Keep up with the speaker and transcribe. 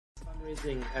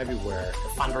Fundraising everywhere.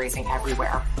 Fundraising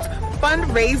everywhere.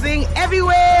 Fundraising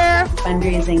everywhere.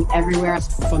 Fundraising everywhere.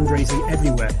 Fundraising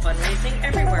everywhere.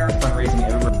 Fundraising everywhere.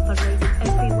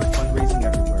 Fundraising everywhere. Fundraising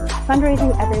everywhere.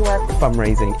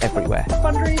 Fundraising everywhere.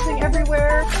 Fundraising everywhere. Fundraising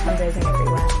everywhere. Fundraising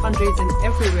everywhere.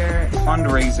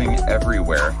 Fundraising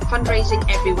everywhere.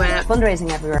 Fundraising everywhere. Fundraising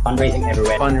everywhere. Fundraising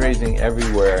everywhere. Fundraising everywhere. Fundraising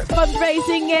everywhere.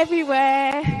 Fundraising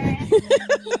everywhere.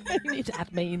 You need to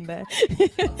add me in there.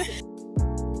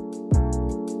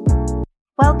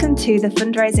 Welcome to the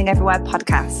Fundraising Everywhere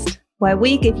podcast, where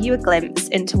we give you a glimpse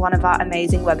into one of our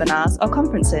amazing webinars or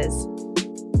conferences.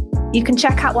 You can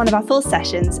check out one of our full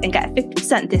sessions and get a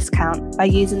 50% discount by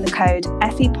using the code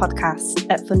FEPodcast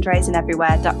at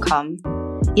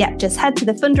fundraisingeverywhere.com. Yep, just head to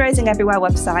the Fundraising Everywhere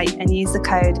website and use the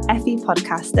code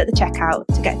FEPodcast at the checkout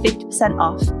to get 50%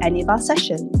 off any of our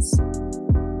sessions.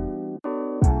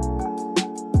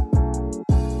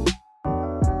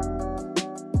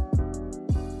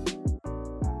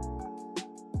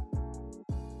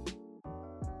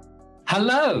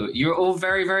 Hello, you're all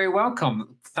very, very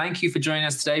welcome. Thank you for joining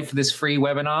us today for this free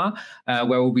webinar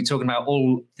where we'll be talking about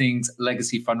all things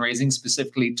legacy fundraising,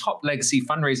 specifically top legacy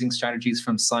fundraising strategies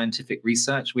from scientific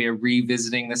research. We are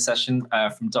revisiting this session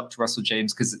from Dr. Russell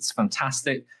James because it's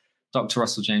fantastic. Dr.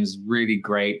 Russell James is really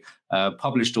great,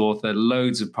 published author,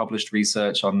 loads of published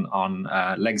research on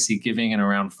legacy giving and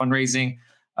around fundraising.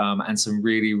 And some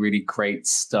really, really great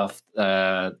stuff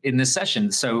in this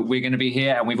session. So we're going to be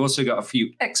here, and we've also got a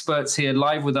few experts here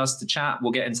live with us to chat.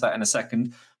 We'll get into that in a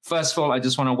second. First of all, I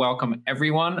just want to welcome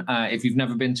everyone. If you've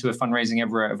never been to a Fundraising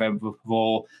Everywhere event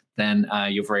before, then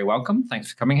you're very welcome. Thanks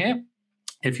for coming here.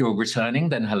 If you're returning,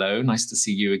 then hello, nice to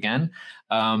see you again.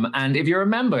 And if you're a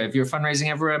member, if you're a Fundraising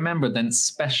Everywhere member, then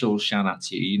special shout out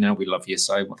to you. You know we love you,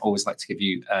 so I always like to give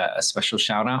you a special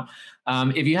shout out.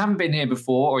 If you haven't been here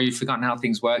before or you've forgotten how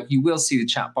things work, you will see the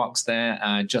chat box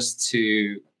there just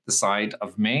to the side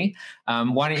of me.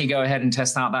 Why don't you go ahead and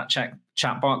test out that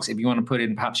chat box? If you want to put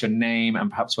in perhaps your name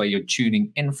and perhaps where you're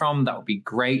tuning in from, that would be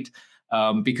great.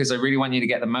 Because I really want you to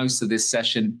get the most of this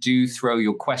session. Do throw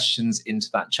your questions into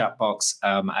that chat box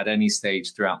at any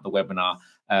stage throughout the webinar.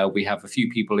 We have a few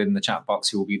people in the chat box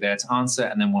who will be there to answer,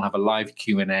 and then we'll have a live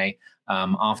Q&A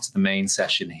after the main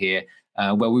session here,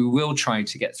 where we will try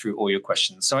to get through all your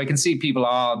questions. So I can see people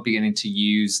are beginning to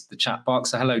use the chat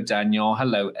box. So hello, Daniel.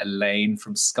 Hello, Elaine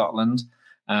from Scotland.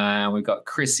 We've got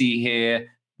Chrissy here.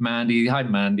 Mandy, hi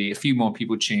Mandy, a few more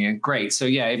people tuning in. Great. So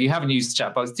yeah, if you haven't used the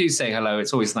chat box, do say hello.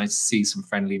 It's always nice to see some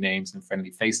friendly names and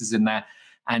friendly faces in there.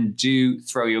 And do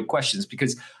throw your questions,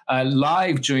 because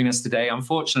live joining us today,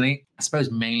 unfortunately, I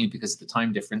suppose mainly because of the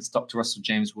time difference, Dr. Russell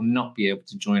James will not be able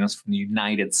to join us from the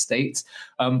United States.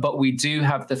 But we do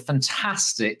have the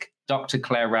fantastic Dr.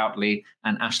 Claire Routley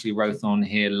and Ashley Rowthorne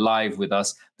here live with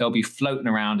us. They'll be floating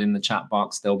around in the chat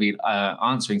box. They'll be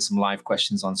answering some live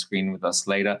questions on screen with us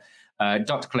later.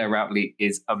 Dr. Claire Routley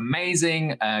is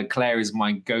amazing. Claire is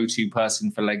my go-to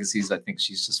person for legacies. I think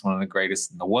she's just one of the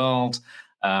greatest in the world.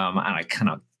 And I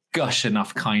cannot gush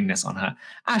enough kindness on her.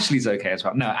 Ashley's okay as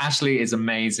well. No, Ashley is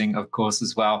amazing, of course,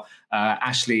 as well.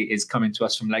 Ashley is coming to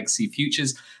us from Legacy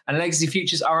Futures. And Legacy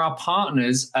Futures are our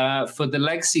partners for the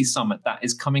Legacy Summit that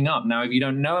is coming up. Now, if you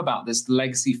don't know about this, the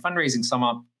Legacy Fundraising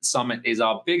Summit is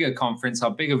our bigger conference, our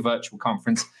bigger virtual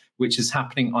conference, which is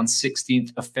happening on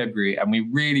 16th of February. And we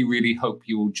really, really hope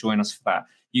you will join us for that.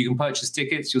 You can purchase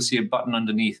tickets. You'll see a button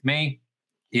underneath me.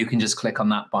 You can just click on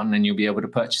that button and you'll be able to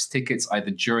purchase tickets either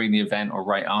during the event or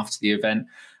right after the event.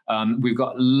 We've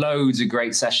got loads of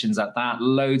great sessions at that,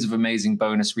 loads of amazing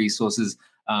bonus resources.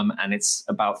 And it's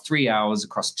about 3 hours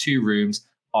across 2 rooms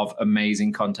of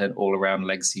amazing content all around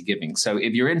legacy giving. So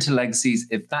if you're into legacies,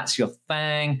 if that's your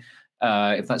thing,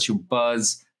 if that's your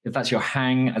buzz, if that's your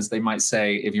hang, as they might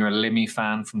say, if you're a Limmy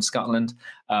fan from Scotland,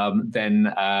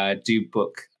 then do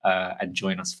book and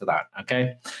join us for that,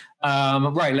 okay?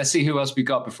 Right, let's see who else we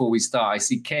got before we start. I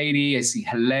see Katie, I see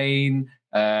Helene,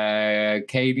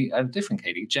 Katie, different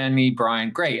Katie, Jenny, Brian.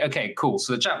 Great, okay, cool.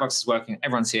 So the chat box is working,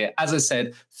 everyone's here. As I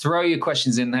said, throw your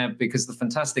questions in there because the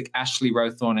fantastic Ashley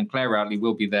Rowthorne and Claire Routley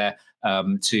will be there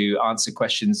to answer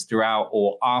questions throughout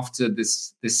or after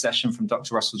this session from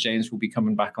Dr. Russell James. Will be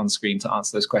coming back on screen to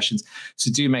answer those questions.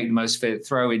 So do make the most of it.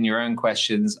 Throw in your own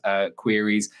questions,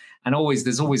 queries. And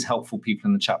there's always helpful people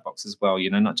in the chat box as well, you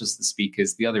know, not just the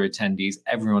speakers, the other attendees.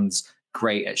 Everyone's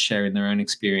great at sharing their own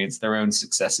experience, their own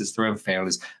successes, their own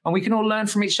failures. And we can all learn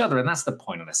from each other. And that's the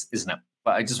point of this, isn't it?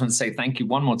 But I just want to say thank you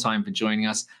one more time for joining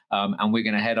us. And we're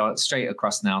going to head on straight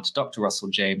across now to Dr. Russell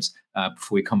James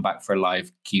before we come back for a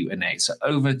live Q&A. So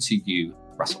over to you,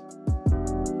 Russell.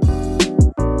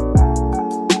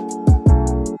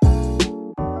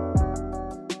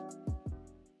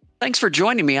 Thanks for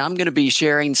joining me. I'm going to be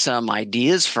sharing some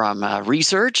ideas from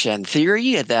research and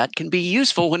theory that can be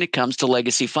useful when it comes to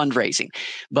legacy fundraising.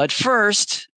 But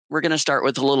first, we're going to start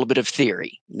with a little bit of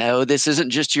theory. No, this isn't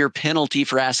just your penalty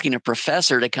for asking a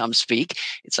professor to come speak.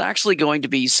 It's actually going to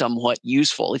be somewhat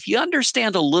useful. If you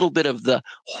understand a little bit of the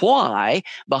why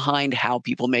behind how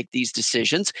people make these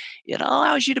decisions, it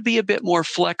allows you to be a bit more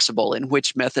flexible in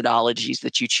which methodologies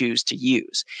that you choose to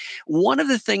use. One of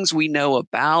the things we know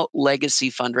about legacy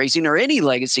fundraising, or any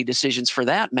legacy decisions for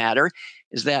that matter,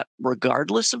 is that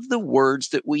regardless of the words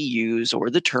that we use or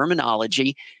the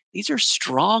terminology, these are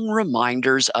strong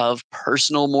reminders of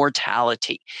personal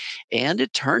mortality. And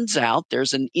it turns out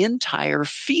there's an entire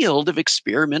field of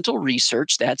experimental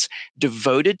research that's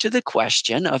devoted to the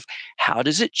question of how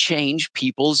does it change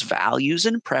people's values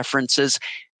and preferences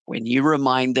when you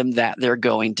remind them that they're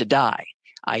going to die.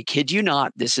 I kid you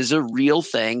not, this is a real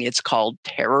thing. It's called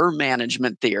terror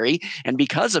management theory. And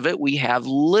because of it, we have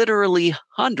literally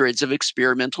hundreds of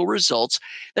experimental results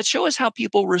that show us how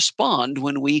people respond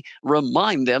when we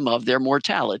remind them of their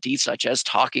mortality, such as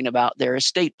talking about their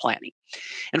estate planning.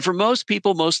 And for most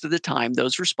people, most of the time,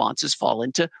 those responses fall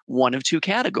into one of two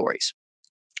categories.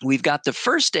 We've got the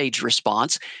first stage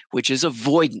response, which is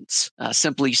avoidance,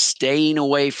 simply staying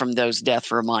away from those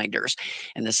death reminders.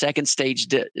 And the second stage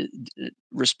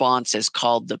response is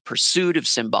called the pursuit of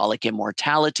symbolic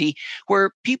immortality,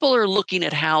 where people are looking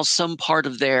at how some part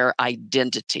of their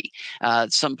identity,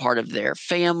 some part of their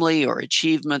family or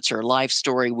achievements or life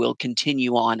story will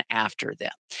continue on after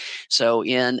them. So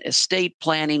in estate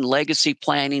planning, legacy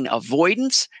planning,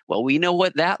 avoidance, well, we know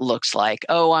what that looks like.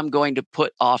 Oh, I'm going to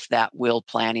put off that will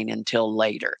planning until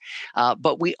later.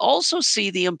 But we also see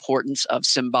the importance of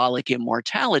symbolic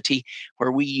immortality,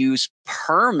 where we use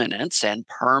permanence and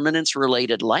permanence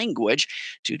related language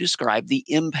to describe the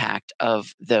impact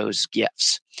of those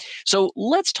gifts. So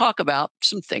let's talk about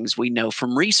some things we know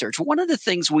from research. One of the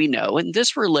things we know, and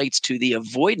this relates to the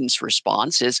avoidance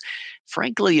response, is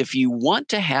frankly, if you want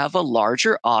to have a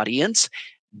larger audience,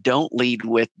 don't lead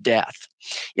with death.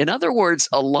 In other words,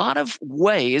 a lot of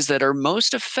ways that are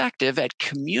most effective at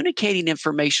communicating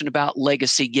information about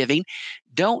legacy giving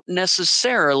don't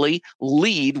necessarily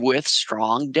lead with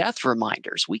strong death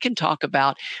reminders. We can talk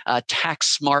about tax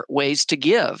smart ways to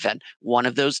give, and one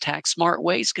of those tax smart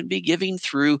ways can be giving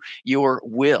through your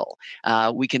will.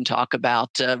 We can talk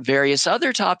about various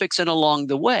other topics, and along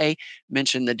the way,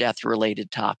 mention the death related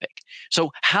topic.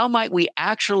 So, how might we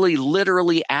actually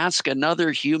literally ask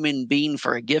another human being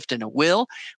for a gift and a will?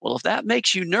 Well, if that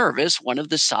makes you nervous, one of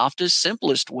the softest,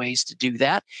 simplest ways to do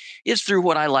that is through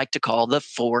what I like to call the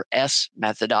 4S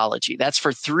methodology. That's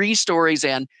for 3 stories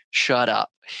and shut up.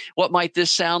 What might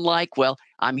this sound like? Well,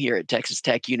 I'm here at Texas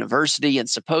Tech University, and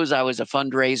suppose I was a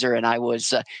fundraiser and I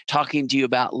was talking to you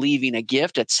about leaving a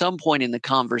gift at some point in the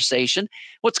conversation.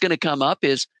 What's going to come up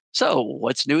is, so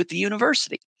what's new at the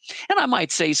university? And I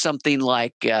might say something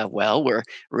like, well, we're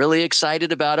really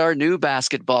excited about our new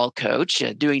basketball coach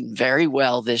doing very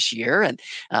well this year. And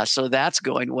so that's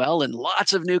going well, and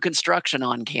lots of new construction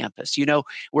on campus. You know,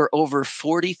 we're over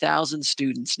 40,000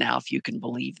 students now, if you can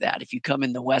believe that. If you come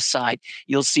in the West Side,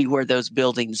 you'll see where those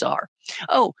buildings are.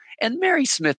 Oh, and Mary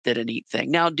Smith did a neat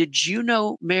thing. Now, did you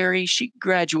know Mary? She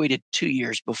graduated 2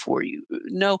 years before you.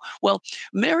 No? Well,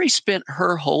 Mary spent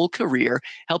her whole career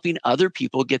helping other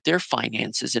people get their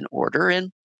finances in order.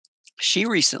 And she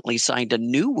recently signed a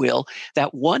new will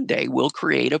that one day will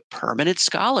create a permanent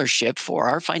scholarship for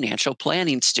our financial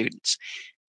planning students.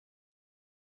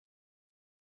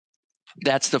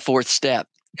 That's the 4th step.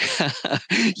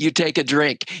 You take a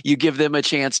drink, you give them a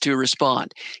chance to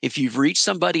respond. If you've reached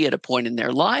somebody at a point in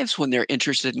their lives when they're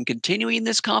interested in continuing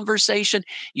this conversation,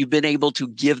 you've been able to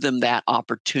give them that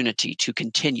opportunity to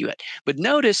continue it. But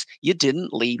notice you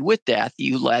didn't lead with death,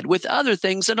 you led with other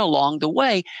things, and along the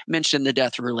way mentioned the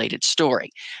death-related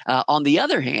story. On the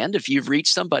other hand, if you've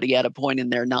reached somebody at a point in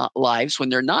their lives when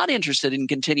they're not interested in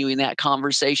continuing that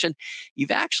conversation, you've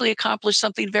actually accomplished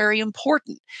something very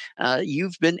important.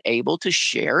 You've been able to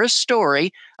share a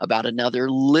story about another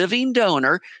living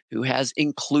donor who has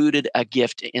included a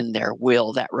gift in their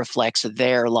will that reflects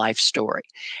their life story.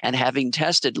 And having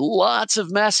tested lots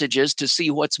of messages to see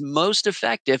what's most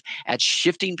effective at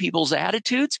shifting people's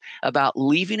attitudes about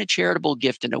leaving a charitable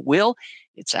gift in a will,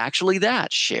 it's actually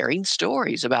that, sharing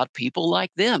stories about people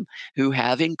like them who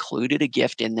have included a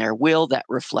gift in their will that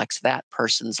reflects that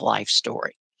person's life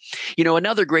story.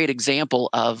 Another great example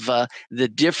of the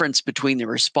difference between the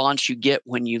response you get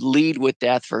when you lead with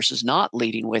death versus not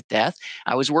leading with death.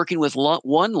 I was working with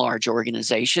one large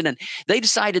organization, and they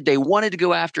decided they wanted to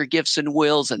go after gifts and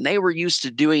wills, and they were used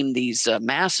to doing these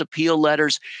mass appeal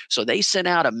letters. So they sent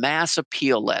out a mass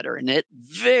appeal letter, and it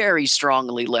very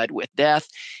strongly led with death.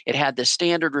 It had the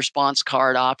standard response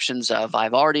card options of,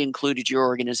 I've already included your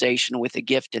organization with a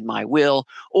gift in my will,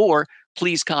 or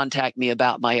please contact me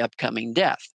about my upcoming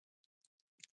death.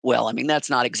 Well, I mean, that's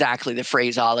not exactly the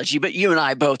phraseology, but you and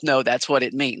I both know that's what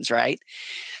it means, right?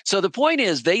 So the point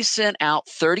is, they sent out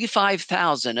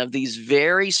 35,000 of these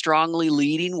very strongly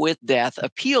leading with death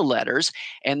appeal letters,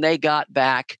 and they got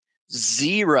back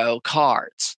 0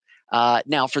 cards.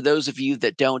 Now, for those of you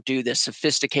that don't do the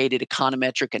sophisticated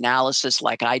econometric analysis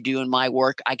like I do in my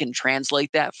work, I can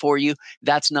translate that for you.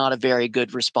 That's not a very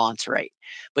good response rate.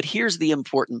 But here's the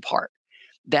important part.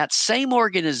 That same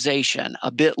organization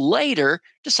a bit later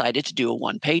decided to do a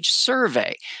one-page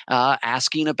survey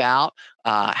asking about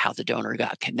how the donor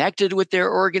got connected with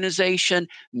their organization,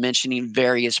 mentioning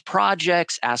various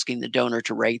projects, asking the donor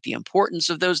to rate the importance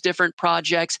of those different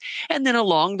projects, and then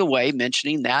along the way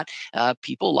mentioning that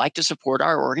people like to support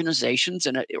our organization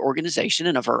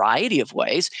in a variety of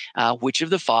ways. Which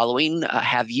of the following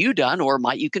have you done or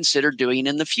might you consider doing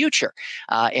in the future?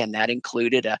 And that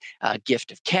included a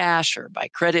gift of cash or by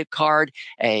credit card,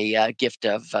 a gift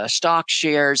of stock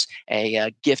shares,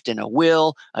 a gift in a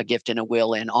will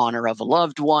in honor of a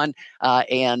loved one,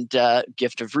 and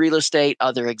gift of real estate,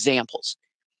 other examples.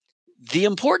 The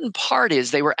important part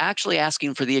is they were actually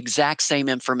asking for the exact same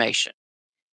information.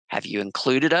 Have you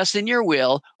included us in your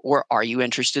will, or are you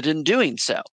interested in doing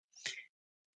so?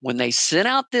 When they sent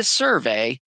out this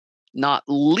survey, not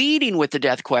leading with the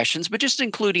death questions, but just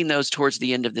including those towards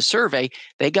the end of the survey,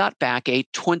 they got back a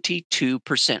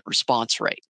 22% response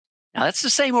rate. Now, that's the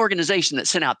same organization that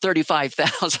sent out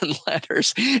 35,000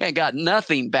 letters and got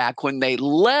nothing back when they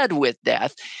led with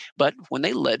death. But when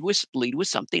they lead with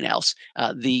something else,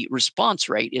 the response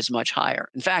rate is much higher.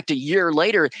 In fact, a year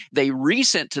later, they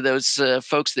resent to those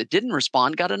folks that didn't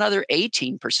respond, got another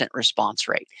 18% response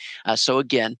rate. So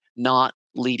again, not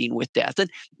leading with death. And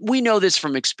we know this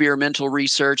from experimental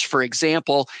research. For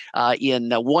example, in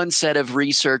one set of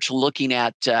research looking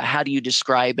at how do you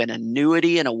describe an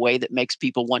annuity in a way that makes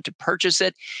people want to purchase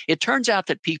it, it turns out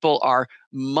that people are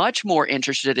much more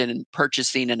interested in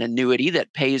purchasing an annuity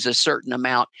that pays a certain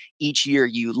amount each year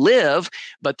you live,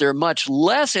 but they're much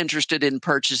less interested in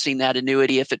purchasing that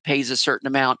annuity if it pays a certain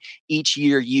amount each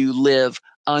year you live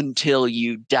until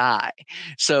you die.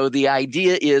 So the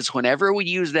idea is whenever we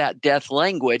use that death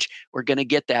language, we're going to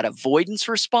get that avoidance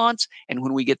response. And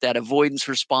when we get that avoidance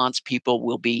response, people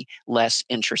will be less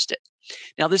interested.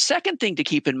 Now, the second thing to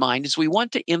keep in mind is we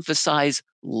want to emphasize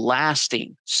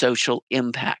lasting social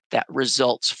impact that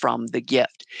results from the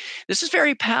gift. This is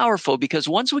very powerful because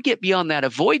once we get beyond that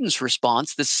avoidance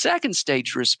response, the second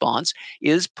stage response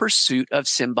is pursuit of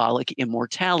symbolic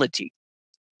immortality.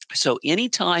 So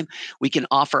anytime we can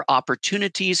offer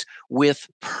opportunities with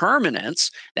permanence,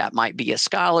 that might be a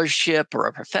scholarship or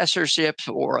a professorship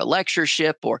or a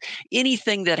lectureship or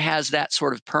anything that has that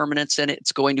sort of permanence in it,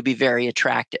 it's going to be very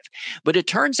attractive. But it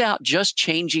turns out just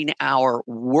changing our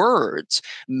words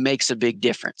makes a big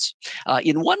difference.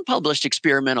 In one published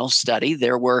experimental study,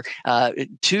 there were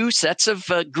 2 sets of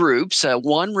groups.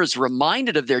 One was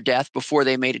reminded of their death before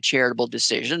they made a charitable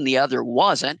decision. The other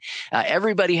wasn't.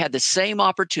 Everybody had the same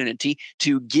opportunity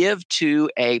to give to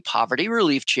a poverty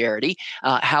relief charity.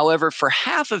 However, for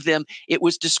half of them, it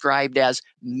was described as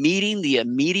meeting the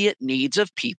immediate needs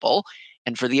of people.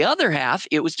 And for the other half,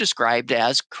 it was described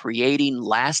as creating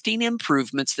lasting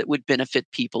improvements that would benefit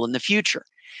people in the future.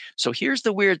 So here's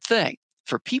the weird thing.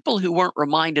 For people who weren't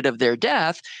reminded of their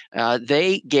death,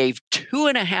 they gave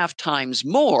 2.5 times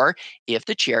more if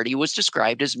the charity was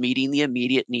described as meeting the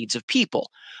immediate needs of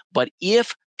people. But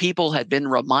if people had been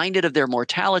reminded of their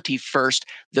mortality first,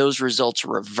 those results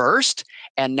reversed,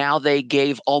 and now they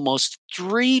gave almost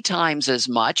 3 times as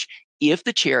much if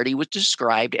the charity was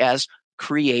described as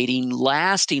creating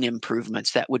lasting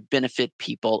improvements that would benefit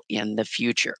people in the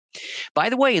future. By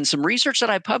the way, in some research that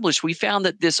I published, we found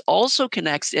that this also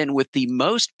connects in with the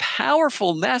most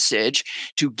powerful message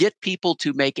to get people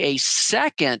to make a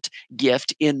second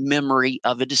gift in memory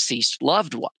of a deceased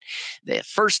loved one. The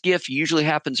first gift usually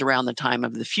happens around the time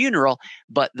of the funeral,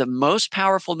 but the most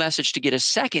powerful message to get a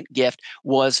second gift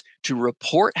was to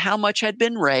report how much had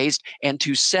been raised and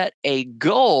to set a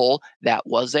goal that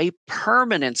was a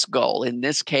permanence goal. In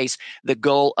this case, the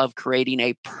goal of creating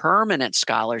a permanent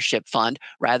scholarship fund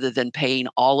rather rather than paying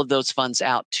all of those funds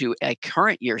out to a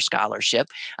current year scholarship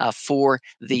for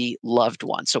the loved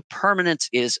one. So permanence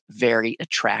is very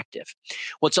attractive.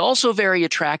 What's also very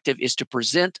attractive is to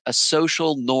present a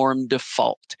social norm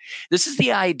default. This is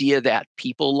the idea that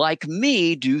people like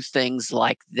me do things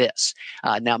like this.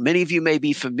 Now, many of you may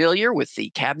be familiar with the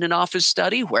Cabinet Office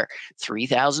study where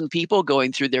 3,000 people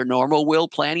going through their normal will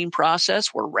planning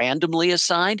process were randomly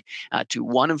assigned to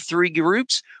one of three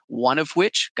groups, one of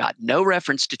which got no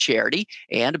reference to charity,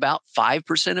 and about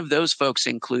 5% of those folks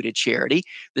included charity.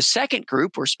 The second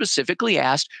group were specifically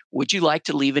asked, would you like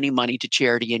to leave any money to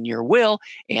charity in your will?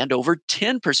 And over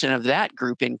 10% of that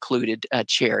group included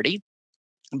charity.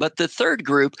 But the third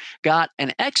group got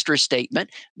an extra statement.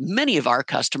 Many of our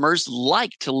customers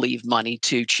like to leave money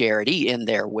to charity in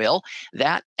their will.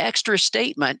 That extra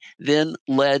statement then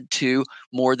led to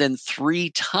more than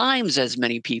 3 times as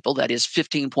many people, that is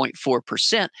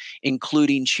 15.4%,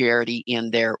 including charity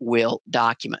in their will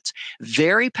documents.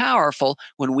 Very powerful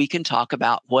when we can talk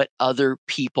about what other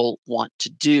people want to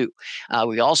do.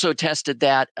 We also tested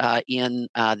that in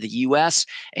the US,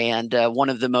 and one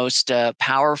of the most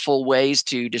powerful ways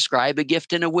to describe a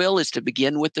gift in a will is to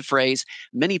begin with the phrase,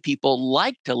 many people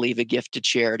like to leave a gift to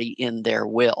charity in their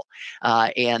will.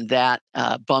 And that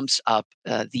bumps up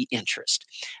the interest.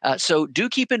 So do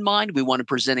keep in mind, we want to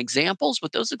present examples,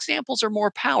 but those examples are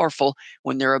more powerful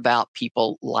when they're about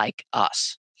people like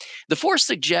us. The fourth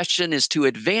suggestion is to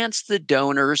advance the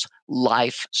donor's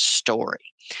life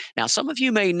story. Now, some of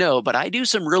you may know, but I do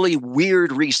some really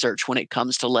weird research when it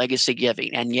comes to legacy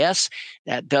giving. And yes,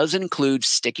 that does include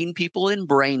sticking people in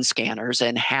brain scanners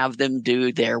and have them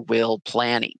do their will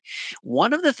planning.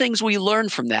 One of the things we learn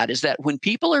from that is that when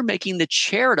people are making the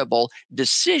charitable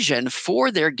decision for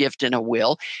their gift in a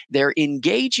will, they're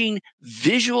engaging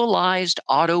visualized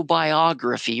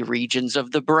autobiography regions of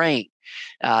the brain.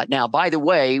 Now, by the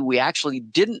way, we actually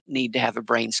didn't need to have a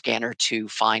brain scanner to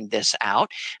find this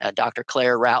out. Dr.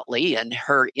 Claire Routley, in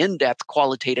her in-depth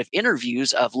qualitative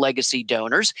interviews of legacy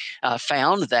donors,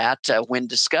 found that when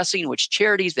discussing which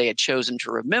charities they had chosen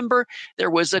to remember, there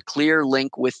was a clear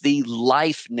link with the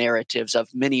life narratives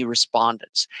of many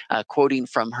respondents, quoting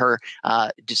from her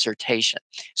dissertation.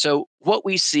 So what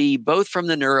we see both from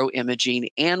the neuroimaging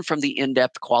and from the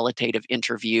in-depth qualitative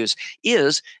interviews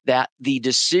is that the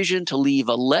decision to leave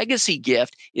a legacy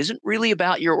gift isn't really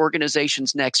about your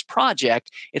organization's next project.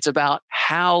 It's about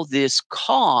how this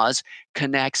cause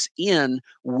connects in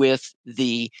with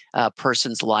the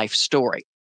person's life story.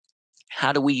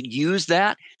 How do we use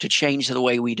that to change the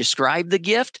way we describe the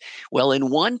gift? Well, in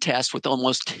one test with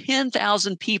almost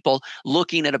 10,000 people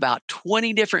looking at about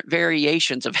 20 different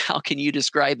variations of how can you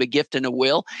describe a gift in a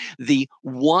will, the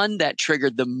one that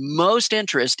triggered the most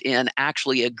interest in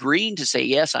actually agreeing to say,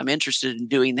 yes, I'm interested in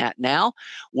doing that now,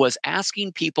 was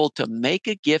asking people to make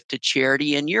a gift to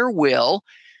charity in your will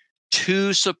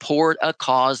to support a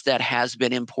cause that has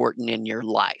been important in your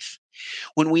life.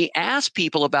 When we ask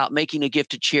people about making a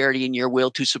gift to charity in your will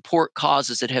to support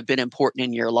causes that have been important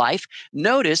in your life,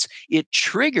 notice it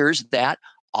triggers that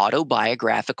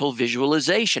autobiographical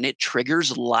visualization. It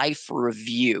triggers life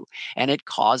review, and it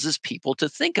causes people to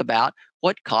think about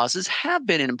what causes have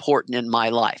been important in my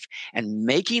life. And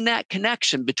making that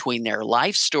connection between their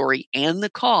life story and the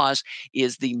cause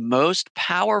is the most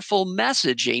powerful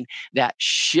messaging that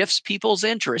shifts people's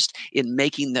interest in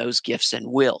making those gifts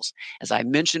and wills. As I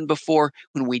mentioned before,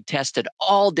 when we tested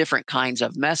all different kinds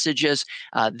of messages,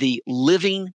 the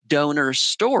living donor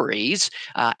stories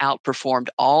outperformed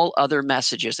all other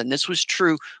messages. And this was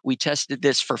true. We tested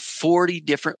this for 40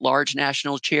 different large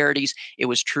national charities. It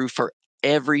was true for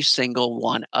every single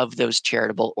one of those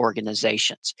charitable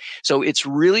organizations. So it's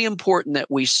really important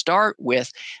that we start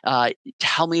with,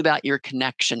 tell me about your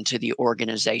connection to the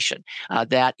organization.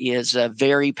 That is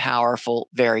very powerful,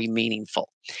 very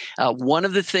meaningful. One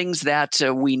of the things that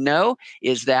we know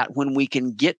is that when we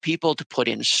can get people to put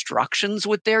instructions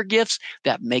with their gifts,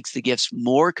 that makes the gifts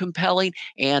more compelling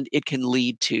and it can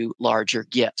lead to larger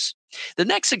gifts. The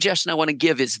next suggestion I want to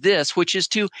give is this, which is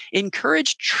to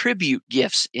encourage tribute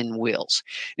gifts in wills.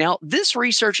 Now, this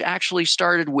research actually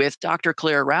started with Dr.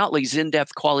 Claire Routley's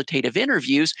in-depth qualitative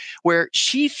interviews, where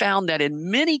she found that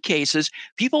in many cases,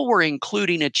 people were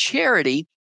including a charity.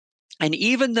 And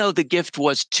even though the gift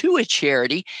was to a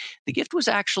charity, the gift was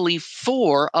actually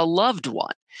for a loved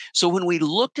one. So when we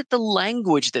looked at the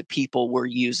language that people were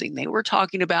using, they were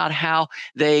talking about how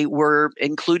they were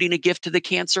including a gift to the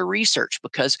cancer research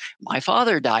because my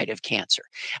father died of cancer.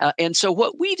 And so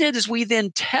what we did is we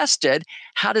then tested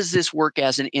how does this work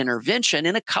as an intervention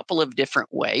in a couple of different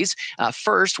ways.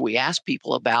 First, we asked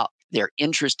people about their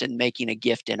interest in making a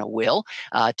gift in a will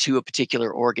to a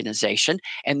particular organization.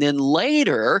 And then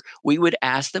later, we would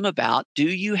ask them about, do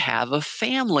you have a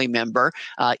family member,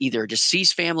 either a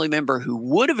deceased family member who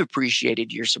would have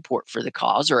appreciated your support for the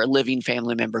cause, or a living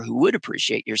family member who would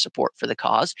appreciate your support for the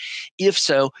cause? If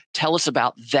so, tell us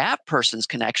about that person's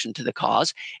connection to the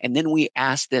cause. And then we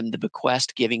ask them the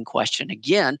bequest giving question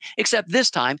again, except this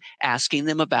time asking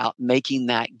them about making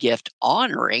that gift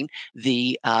honoring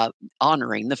the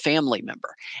family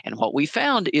member. And what we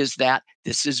found is that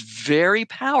this is very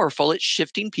powerful at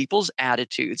shifting people's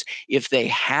attitudes. If they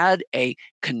had a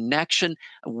connection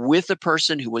with a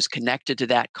person who was connected to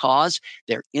that cause,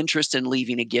 their interest in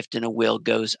leaving a gift in a will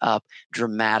goes up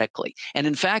dramatically. And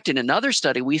in fact, in another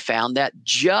study, we found that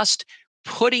just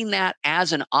putting that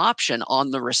as an option on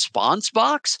the response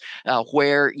box,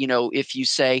 where, if you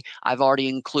say, I've already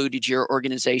included your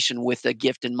organization with a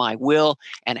gift in my will,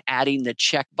 and adding the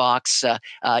checkbox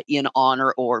in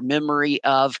honor or memory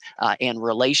of and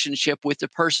relationship with the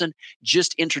person,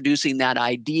 just introducing that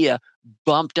idea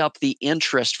bumped up the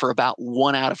interest for about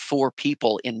 1 out of 4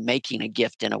 people in making a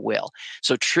gift in a will.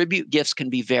 So tribute gifts can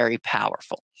be very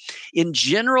powerful. In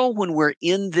general, when we're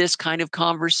in this kind of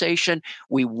conversation,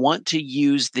 we want to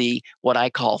use what I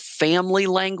call family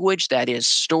language, that is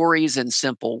stories and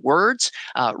simple words,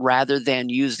 rather than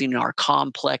using our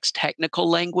complex technical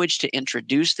language to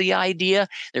introduce the idea.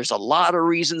 There's a lot of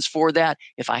reasons for that.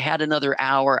 If I had another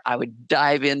hour, I would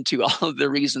dive into all of the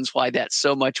reasons why that's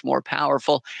so much more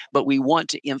powerful. But we want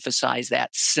to emphasize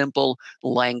that simple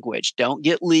language. Don't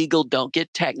get legal, don't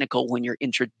get technical when you're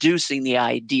introducing the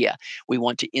idea. We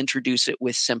want to introduce it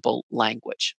with simple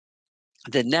language.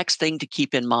 The next thing to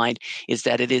keep in mind is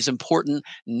that it is important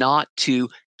not to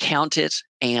count it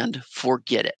and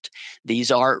forget it. These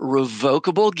are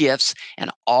revocable gifts,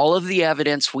 and all of the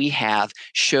evidence we have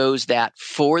shows that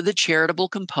for the charitable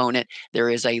component, there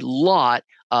is a lot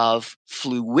of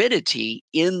fluidity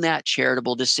in that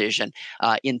charitable decision,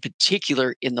 in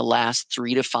particular in the last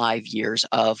 3 to 5 years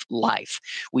of life.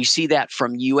 We see that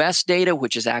from US data,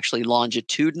 which is actually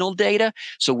longitudinal data.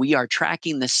 So we are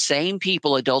tracking the same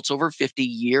people, adults over 50,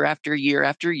 year after year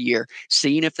after year,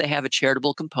 seeing if they have a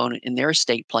charitable component in their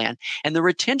estate plan. And the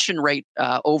retention rate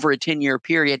over a 10-year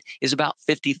period is about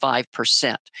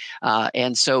 55%.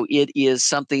 And so it is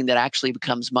something that actually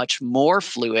becomes much more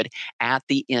fluid at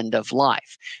the end of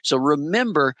life. So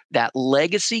remember that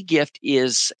legacy gift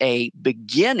is a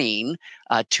beginning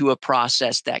to a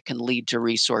process that can lead to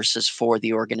resources for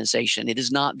the organization. It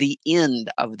is not the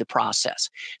end of the process.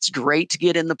 It's great to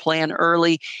get in the plan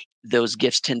early. Those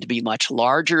gifts tend to be much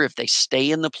larger if they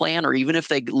stay in the plan, or even if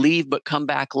they leave but come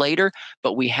back later,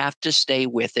 but we have to stay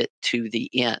with it to the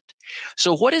end.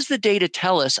 So what does the data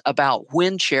tell us about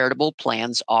when charitable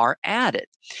plans are added?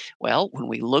 Well, when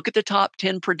we look at the top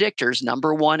 10 predictors,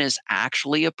 number 1 is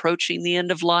actually approaching the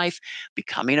end of life.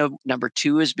 Number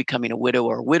 2 is becoming a widow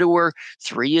or widower.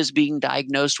 3 is being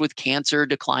diagnosed with cancer,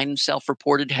 decline in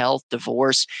self-reported health,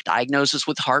 divorce, diagnosis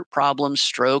with heart problems,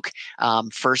 stroke,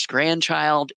 first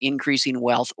grandchild, increasing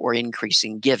wealth, or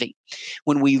increasing giving.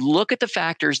 When we look at the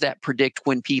factors that predict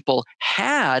when people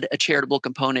had a charitable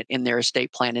component in their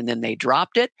estate plan and then they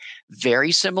dropped it,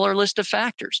 very similar list of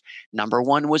factors. Number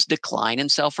 1 was decline in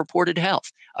self-reported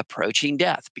health, approaching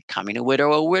death, becoming a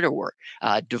widow or widower,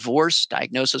 divorce,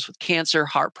 diagnosis with cancer,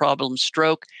 heart problems,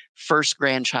 stroke, first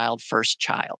grandchild, first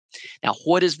child. Now,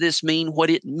 what does this mean? What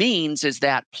it means is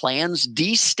that plans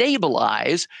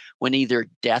destabilize when either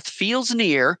death feels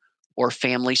near or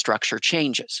family structure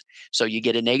changes. So you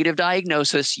get a negative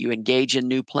diagnosis, you engage in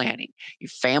new planning. Your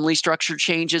family structure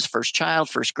changes, first child,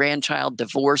 first grandchild,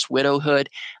 divorce, widowhood,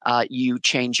 you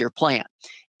change your plan.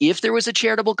 If there was a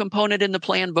charitable component in the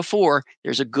plan before,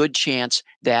 there's a good chance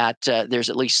that there's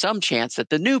at least some chance that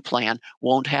the new plan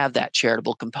won't have that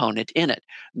charitable component in it.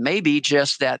 Maybe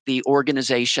just that the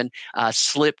organization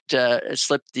slipped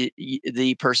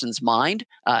the person's mind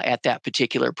at that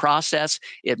particular process.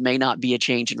 It may not be a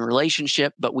change in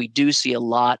relationship, but we do see a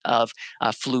lot of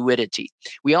fluidity.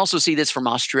 We also see this from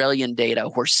Australian data,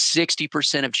 where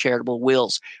 60% of charitable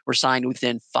wills were signed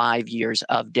within 5 years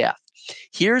of death.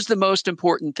 Here's the most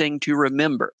important thing to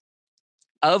remember.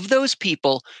 Of those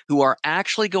people who are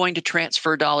actually going to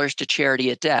transfer dollars to charity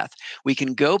at death, we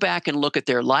can go back and look at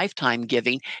their lifetime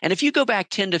giving. And if you go back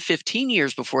 10 to 15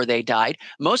 years before they died,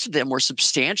 most of them were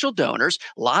substantial donors,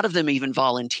 a lot of them even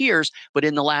volunteers. But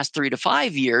in the last 3 to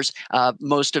 5 years,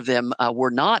 most of them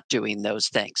were not doing those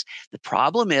things. The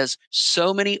problem is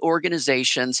so many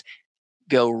organizations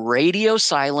go radio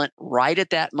silent right at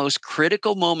that most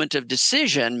critical moment of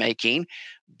decision making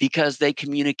because they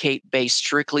communicate based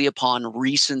strictly upon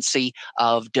recency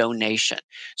of donation.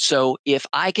 So if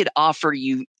I could offer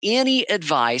you any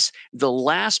advice, the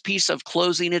last piece of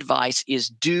closing advice is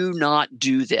do not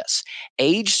do this.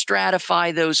 Age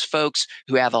stratify those folks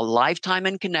who have a lifetime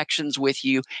in connections with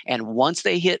you. And once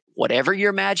they hit whatever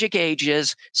your magic age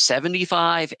is,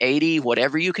 75, 80,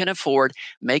 whatever you can afford,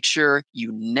 make sure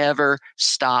you never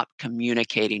stop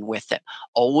communicating with them.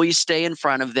 Always stay in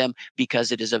front of them,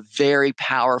 because it is a very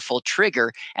powerful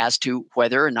trigger as to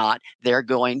whether or not they're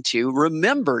going to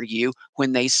remember you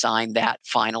when they sign that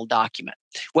final document.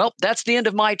 Well, that's the end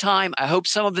of my time. I hope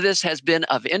some of this has been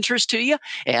of interest to you,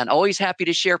 and always happy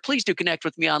to share. Please do connect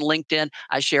with me on LinkedIn.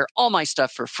 I share all my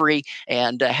stuff for free,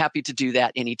 and happy to do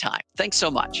that anytime. Thanks so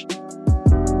much.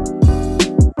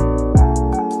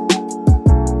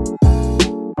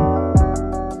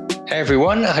 Hey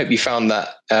everyone, I hope you found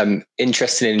that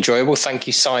interesting and enjoyable. Thank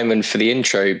you, Simon, for the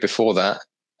intro before that.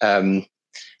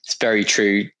 It's very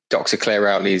true. Dr. Claire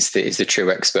Outley is the true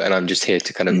expert, and I'm just here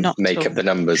to kind of make up the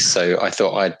numbers. So I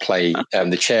thought I'd play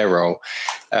the chair role.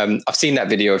 I've seen that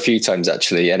video a few times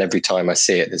actually, and every time I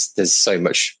see it, there's so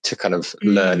much to kind of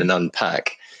learn and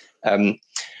unpack. It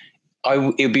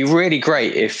would be really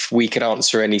great if we could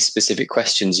answer any specific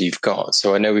questions you've got.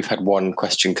 So I know we've had one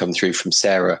question come through from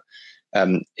Sarah.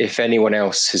 If anyone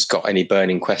else has got any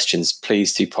burning questions,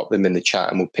 please do pop them in the chat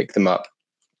and we'll pick them up.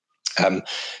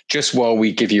 Just while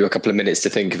we give you a couple of minutes to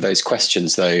think of those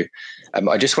questions, though,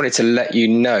 I just wanted to let you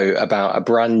know about a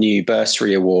brand new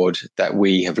bursary award that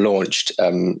we have launched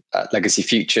at Legacy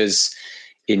Futures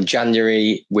in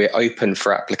January. We're open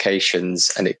for applications,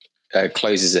 and it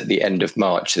closes at the end of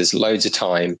March. There's loads of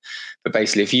time. But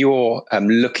basically, if you're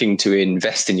looking to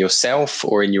invest in yourself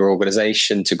or in your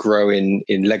organization to grow in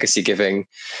legacy giving,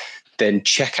 then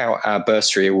check out our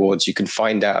bursary awards. You can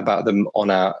find out about them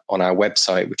on our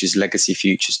website, which is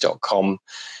legacyfutures.com.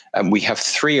 We have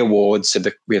 3 awards. So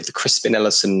we have the Crispin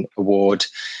Ellison Award,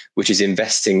 which is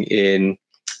investing in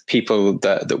people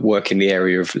that work in the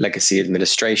area of legacy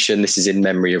administration. This is in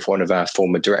memory of one of our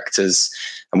former directors,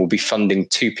 and we'll be funding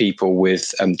 2 people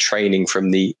with training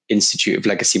from the Institute of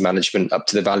Legacy Management up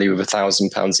to the value of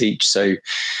 £1,000 each. So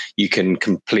you can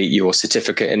complete your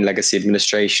certificate in legacy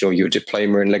administration or your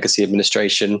diploma in legacy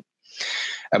administration.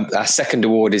 Our second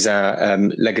award is our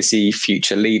Legacy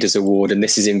Future Leaders Award, and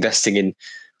this is investing in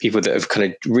people that have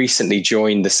kind of recently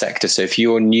joined the sector. So if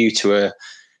you're new to a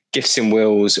gifts and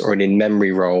wills or an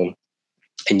in-memory role,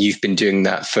 and you've been doing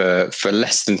that for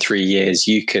less than 3 years,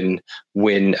 you can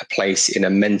win a place in a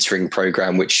mentoring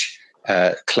program, which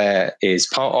Claire is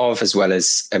part of, as well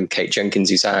as Kate Jenkins,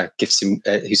 who's our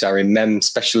who's our in-mem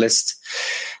specialist.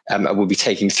 And we'll be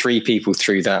taking 3 people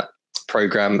through that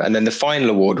program. And then the final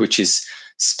award, which is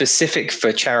specific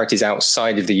for charities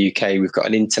outside of the UK, we've got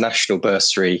an international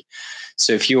bursary.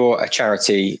 So if you're a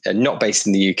charity not based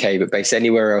in the UK, but based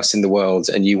anywhere else in the world,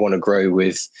 and you want to grow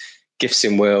with gifts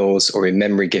in wills or in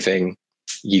memory giving,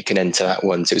 you can enter that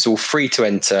one. So it's all free to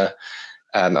enter.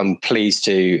 I'm pleased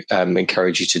to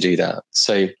encourage you to do that.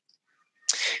 So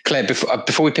Claire,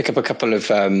 before we pick up a couple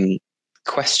of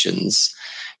questions,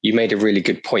 you made a really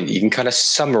good point. You can kind of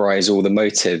summarize all the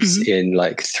motives in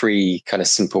like 3 kind of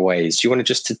simple ways. Do you want to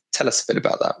just tell us a bit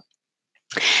about that?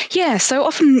 Yeah, so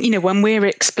often, when we're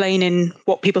explaining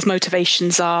what people's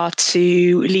motivations are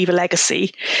to leave a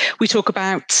legacy, we talk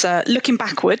about looking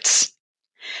backwards,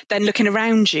 then looking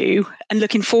around you and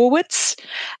looking forwards.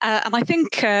 And I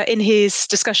think in his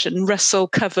discussion, Russell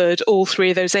covered all 3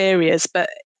 of those areas, but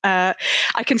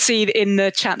I can see in the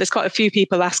chat there's quite a few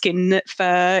people asking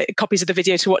for copies of the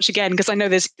video to watch again, because I know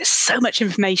there's so much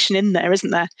information in there, isn't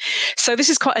there? So this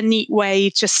is quite a neat way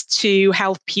just to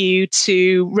help you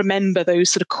to remember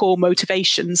those sort of core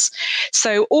motivations.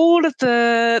 So all of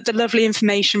the lovely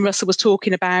information Russell was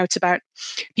talking about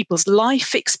people's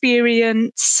life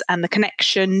experience and the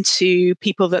connection to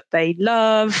people that they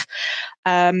love,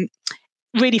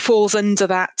 really falls under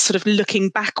that sort of looking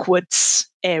backwards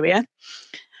area.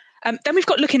 Then we've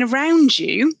got looking around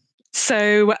you.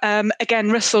 So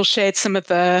again, Russell shared some of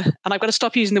and I've got to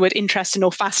stop using the word interesting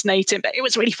or fascinating, but it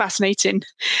was really fascinating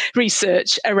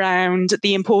research around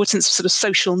the importance of sort of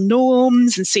social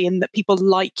norms and seeing that people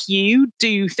like you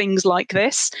do things like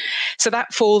this. So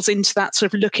that falls into that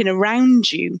sort of looking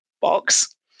around you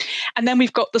box. And then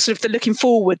we've got the sort of the looking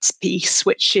forwards piece,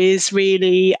 which is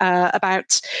really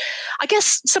about, I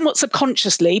guess, somewhat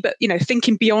subconsciously, but,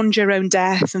 thinking beyond your own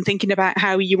death and thinking about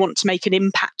how you want to make an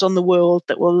impact on the world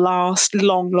that will last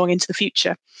long, long into the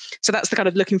future. So that's the kind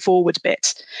of looking forward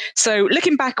bit. So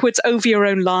looking backwards over your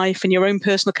own life and your own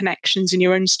personal connections and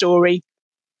your own story.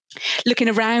 looking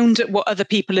around at what other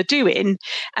people are doing,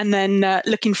 and then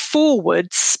looking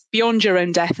forwards beyond your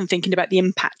own death and thinking about the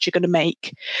impact you're going to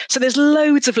make. So there's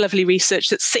loads of lovely research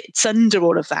that sits under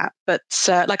all of that. But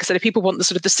like I said, if people want the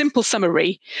sort of the simple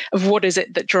summary of what is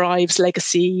it that drives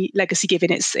legacy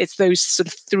giving, it's those sort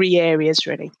of three areas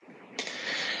really.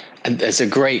 And there's a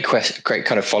great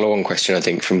kind of follow-on question, I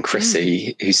think, from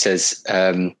Chrissy, who says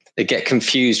they get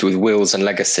confused with wills and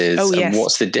legacies. Oh, yes. And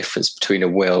what's the difference between a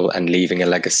will and leaving a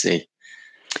legacy?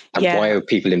 And why are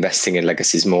people investing in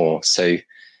legacies more? So,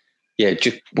 yeah,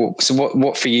 so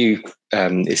what for you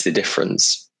is the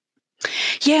difference?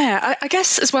 Yeah, I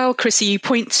guess as well, Chrissy, you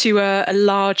point to a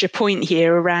larger point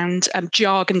here around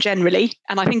jargon generally.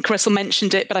 And I think Russell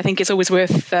mentioned it, but I think it's always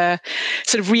worth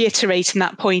sort of reiterating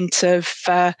that point of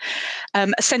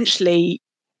essentially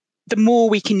the more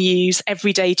we can use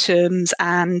everyday terms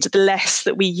and the less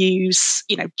that we use,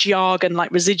 jargon like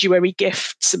residuary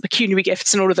gifts and pecuniary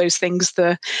gifts and all of those things,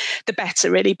 the better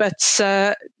really. But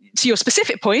to your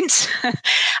specific point,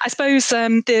 I suppose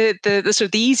the sort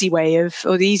of the easy way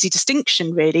or the easy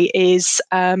distinction really is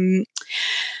a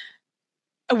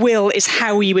will is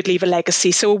how you would leave a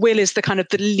legacy. So a will is the kind of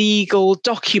the legal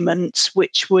document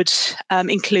which would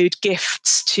include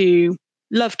gifts to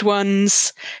loved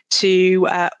ones, to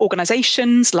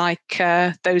organisations like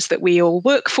those that we all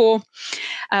work for.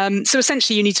 So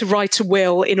essentially you need to write a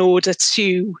will in order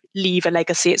to leave a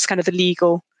legacy. It's kind of the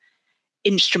legal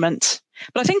instrument.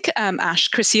 But I think, Ash,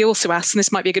 Chrissy also asked, and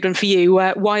this might be a good one for you,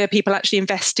 why are people actually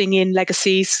investing in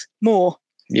legacies more?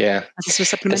 Yeah,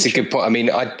 that's a good point. I mean,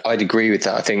 I'd agree with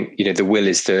that. I think, the will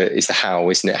is the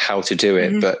how, isn't it? How to do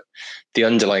it. But the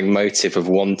underlying motive of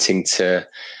wanting to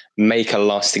make a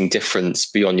lasting difference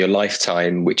beyond your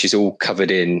lifetime, which is all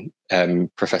covered in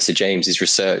Professor James's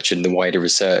research and the wider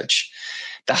research.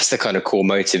 That's the kind of core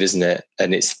motive, isn't it?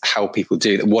 And it's how people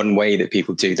do that. One way that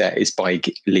people do that is by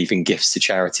leaving gifts to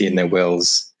charity in their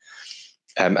wills.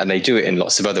 And they do it in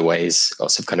lots of other ways,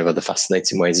 lots of kind of other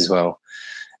fascinating ways as well.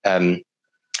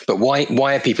 But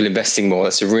why are people investing more?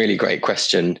 That's a really great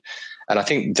question. And I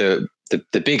think the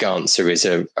big answer is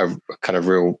a kind of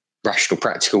real rational,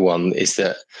 practical one, is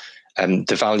that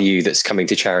the value that's coming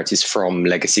to charities from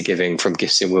legacy giving, from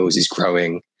gifts and wills, is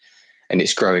growing. And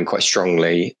it's growing quite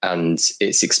strongly, and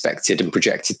it's expected and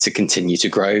projected to continue to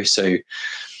grow. So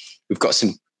we've got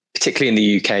some, particularly in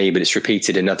the UK, but it's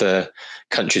repeated in other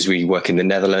countries. We work in the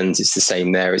Netherlands. It's the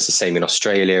same there. It's the same in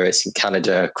Australia. It's in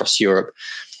Canada, across Europe.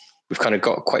 We've kind of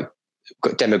got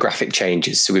demographic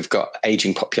changes. So we've got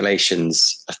aging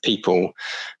populations of people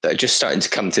that are just starting to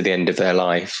come to the end of their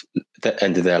lives.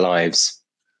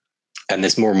 And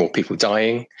there's more and more people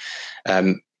dying.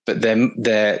 But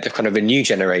they're kind of a new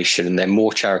generation, and they're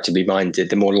more charitably minded.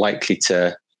 They're more likely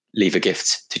to leave a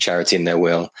gift to charity in their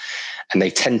will. And they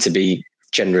tend to be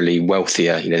generally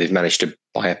wealthier. They've managed to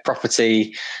buy a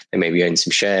property, they maybe own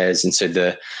some shares. And so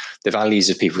the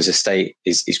values of people's estate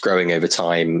is growing over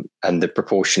time. And the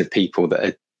proportion of people that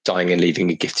are dying and leaving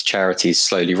a gift to charity is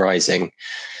slowly rising.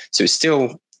 So it's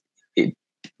still,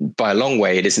 by a long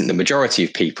way, it isn't the majority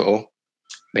of people.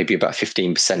 Maybe about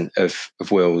 15% of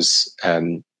wills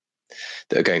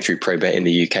that are going through probate in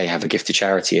the UK have a gift to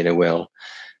charity in a will,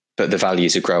 but the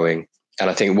values are growing. And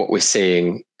I think what we're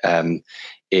seeing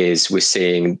is we're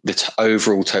seeing the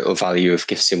overall total value of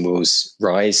gifts and wills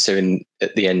rise. So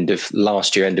at the end of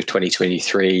last year, end of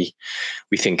 2023,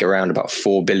 we think around about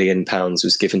 £4 billion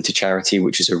was given to charity,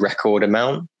 which is a record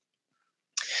amount.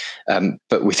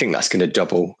 But we think that's going to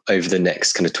double over the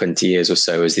next kind of 20 years or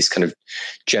so as this kind of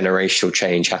generational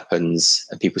change happens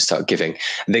and people start giving.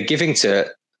 And they're giving to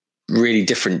really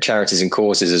different charities and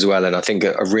causes as well. And I think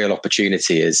a real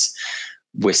opportunity is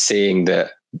we're seeing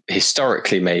that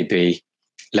historically maybe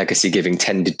legacy giving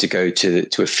tended to go to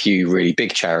a few really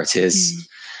big charities.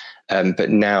 But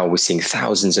now we're seeing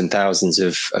thousands and thousands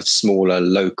of smaller,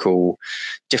 local,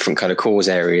 different kind of cause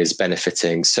areas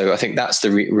benefiting. So I think that's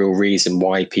the real reason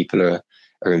why people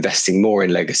are investing more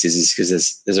in legacies, is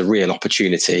because there's a real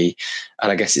opportunity.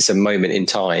 And I guess it's a moment in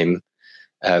time,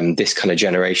 this kind of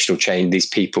generational change, these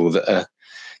people that are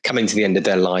coming to the end of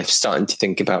their life, starting to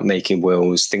think about making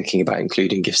wills, thinking about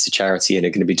including gifts to charity, and are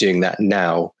going to be doing that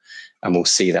now. And we'll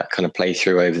see that kind of play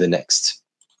through over the next,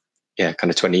 kind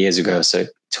of 20 years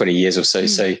or so.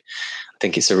 So I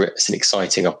think it's an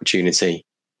exciting opportunity.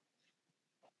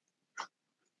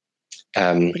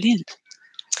 Brilliant.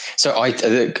 So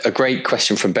a great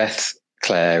question from Beth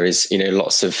Claire is,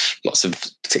 lots of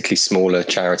particularly smaller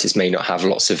charities may not have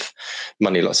lots of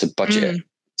money, lots of budget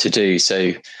to do.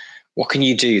 So what can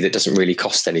you do that doesn't really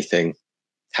cost anything?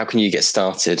 How can you get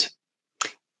started?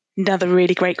 Another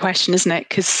really great question, isn't it?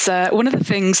 Because one of the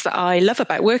things that I love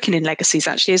about working in legacies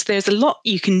actually is there's a lot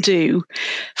you can do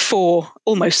for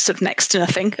almost sort of next to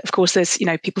nothing. Of course, there's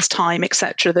people's time,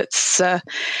 etc., that's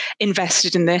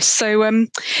invested in this. So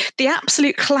the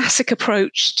absolute classic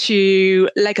approach to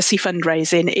legacy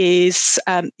fundraising is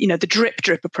the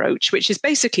drip approach, which is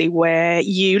basically where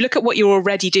you look at what you're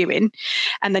already doing,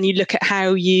 and then you look at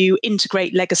how you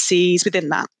integrate legacies within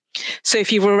that. So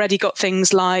if you've already got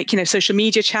things like, social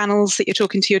media channels that you're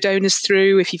talking to your donors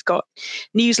through, if you've got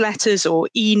newsletters or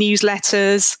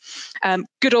e-newsletters,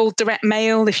 good old direct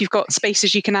mail, if you've got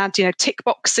spaces you can add, tick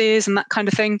boxes and that kind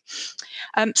of thing.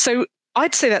 So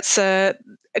I'd say that's a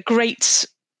great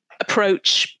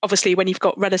approach, obviously, when you've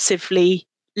got relatively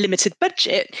limited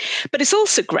budget, but it's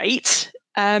also great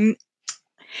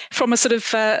from a sort of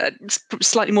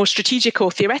slightly more strategic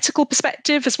or theoretical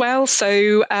perspective as well. So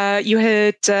you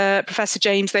heard Professor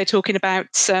James there talking about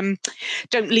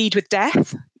don't lead with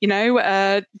death,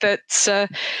 that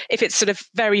if it's sort of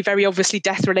very, very obviously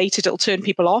death related, it'll turn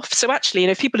people off. So actually,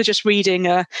 if people are just reading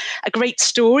a great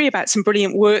story about some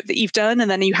brilliant work that you've done, and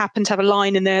then you happen to have a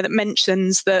line in there that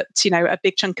mentions that, a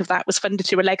big chunk of that was funded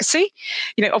through a legacy,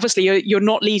 obviously you're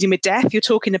not leading with death. You're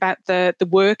talking about the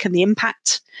work and the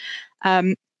impact.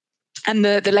 And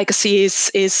the legacy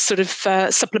is sort of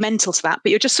supplemental to that,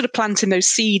 but you're just sort of planting those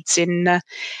seeds in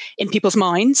people's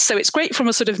minds. So it's great from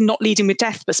a sort of not leading with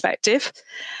death perspective.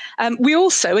 We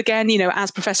also, again,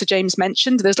 as Professor James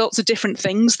mentioned, there's lots of different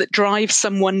things that drive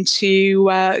someone to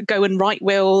go and write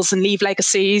wills and leave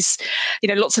legacies.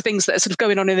 Lots of things that are sort of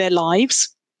going on in their lives.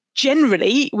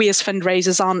 Generally, we as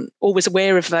fundraisers aren't always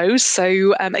aware of those.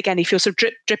 So again, if you're sort of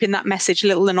dripping that message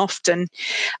little and often,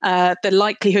 the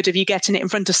likelihood of you getting it in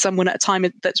front of someone at a time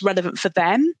that's relevant for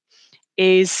them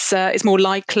is more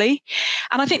likely.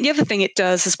 And I think the other thing it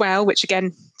does as well, which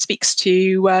again speaks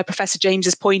to Professor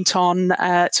James's point on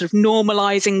sort of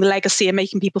normalizing the legacy and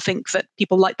making people think that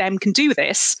people like them can do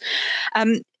this.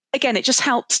 Again, it just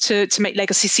helps to make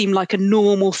legacy seem like a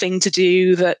normal thing to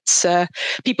do, that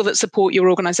people that support your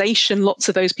organization, lots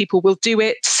of those people will do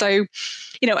it. So,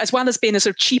 as well as being a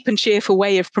sort of cheap and cheerful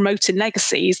way of promoting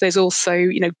legacies, there's also,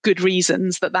 good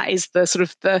reasons that is the sort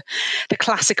of the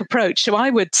classic approach. So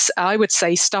I would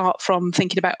say start from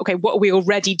thinking about, okay, what are we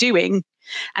already doing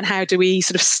and how do we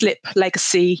sort of slip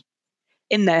legacy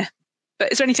in there?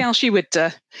 But is there anything else you would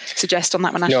suggest on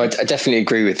that one, Ashley? No, I definitely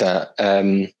agree with that.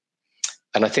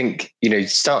 And I think,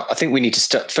 I think we need to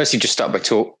start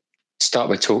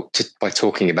by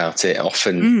talking about it.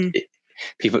 Often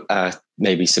people,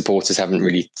 maybe supporters haven't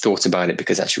really thought about it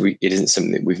because actually it isn't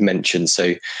something that we've mentioned.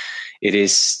 So it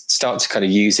is start to kind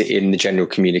of use it in the general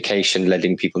communication,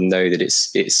 letting people know that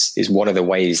it's one of the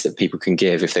ways that people can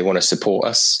give if they want to support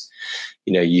us.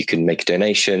 You can make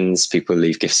donations, people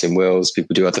leave gifts in wills,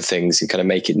 people do other things and kind of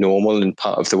make it normal and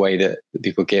part of the way that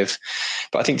people give.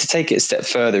 But I think to take it a step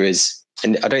further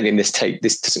and I don't think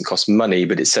this doesn't cost money,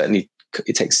 but it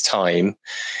takes time,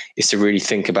 is to really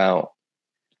think about,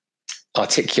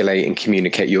 articulate and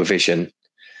communicate your vision.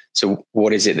 So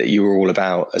what is it that you're all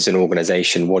about as an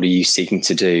organization? What are you seeking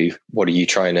to do? What are you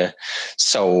trying to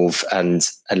solve? And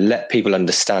let people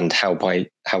understand how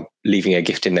leaving a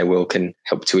gift in their will can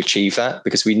help to achieve that.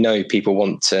 Because we know people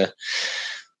want,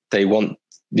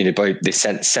 by this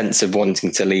sense of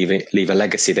wanting to leave a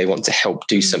legacy, they want to help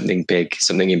do something big,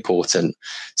 something important,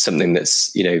 something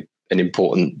that's, an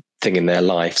important thing in their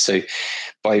life. So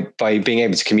by being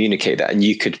able to communicate that, and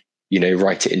you could,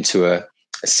 write it into a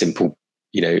simple,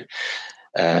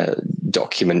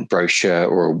 document, brochure,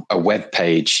 or a web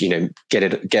page,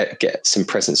 get some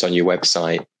presence on your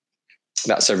website.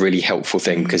 That's a really helpful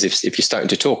thing, because if you're starting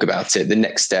to talk about it, the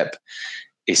next step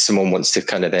is someone wants to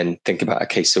kind of then think about,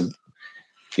 okay, so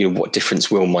what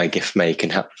difference will my gift make,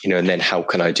 and how, and then how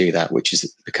can I do that, which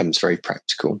becomes very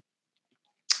practical.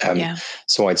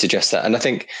 So I'd suggest that. And I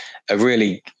think a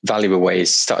really valuable way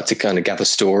is start to kind of gather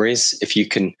stories. If you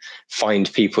can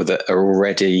find people that are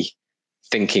already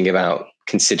thinking about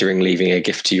considering leaving a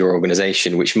gift to your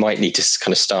organization, which might need to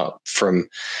kind of start from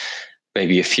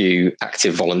maybe a few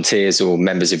active volunteers or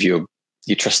members of your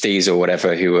trustees or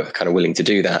whatever who are kind of willing to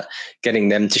do that, getting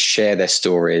them to share their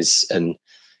stories. And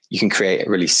you can create a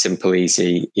really simple,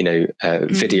 easy,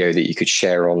 video that you could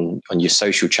share on your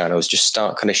social channels. Just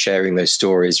start kind of sharing those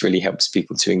stories really helps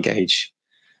people to engage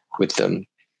with them.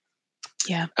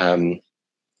 Yeah.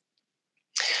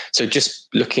 So just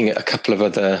looking at a couple of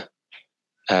other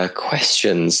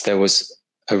questions, there was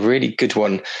a really good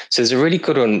one. So there's a really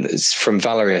good one that's from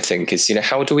Valerie, I think, is,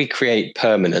 how do we create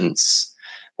permanence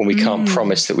when we can't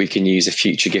promise that we can use a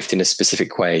future gift in a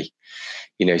specific way?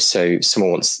 So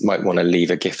someone might want to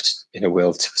leave a gift in a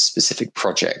will to a specific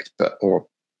project, or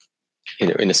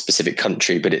in a specific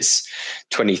country, but it's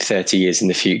 20, 30 years in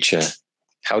the future.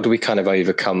 How do we kind of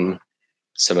overcome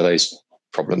some of those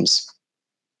problems?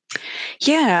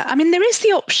 Yeah, I mean, there is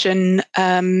the option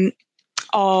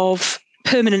of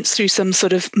permanence through some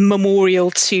sort of memorial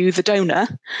to the donor.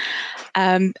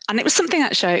 And it was something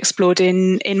actually I explored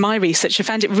in my research. I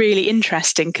found it really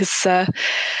interesting because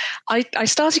I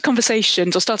started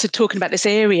conversations or started talking about this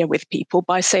area with people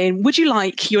by saying, would you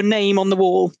like your name on the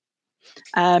wall?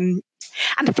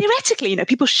 And theoretically,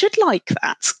 people should like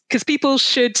that because people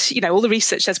should, all the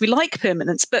research says we like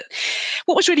permanence. But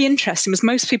what was really interesting was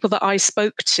most people that I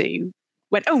spoke to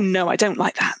went, oh, no, I don't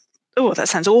like that. Oh, that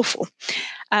sounds awful.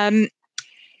 And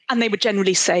they would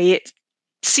generally say it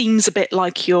seems a bit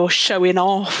like you're showing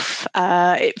off.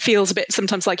 It feels a bit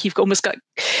sometimes like you've almost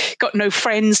got no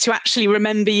friends to actually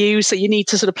remember you. So you need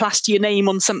to sort of plaster your name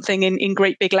on something in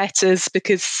great big letters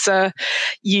because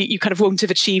you kind of won't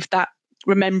have achieved that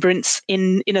remembrance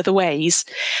in other ways.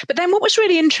 But then what was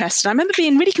really interesting, I remember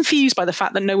being really confused by the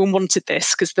fact that no one wanted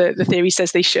this because the theory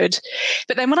says they should.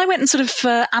 But then when I went and sort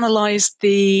of analysed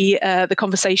the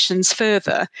conversations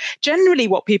further, generally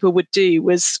what people would do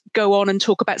was go on and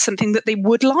talk about something that they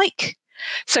would like.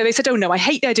 So they said, oh, no, I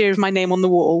hate the idea of my name on the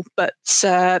wall. But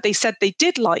they said they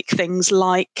did like things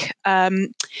like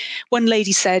one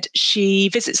lady said she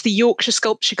visits the Yorkshire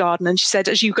Sculpture Garden. And she said,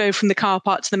 as you go from the car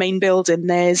park to the main building,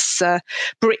 there's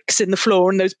bricks in the floor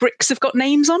and those bricks have got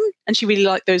names on. And she really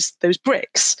liked those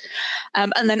bricks.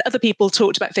 And then other people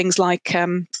talked about things like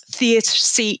theatre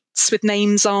seats with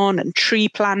names on and tree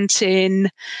planting,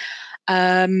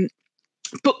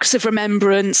 books of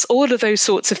remembrance, all of those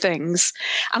sorts of things.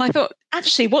 And I thought,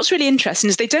 actually, what's really interesting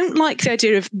is they don't like the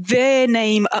idea of their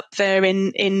name up there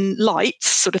in lights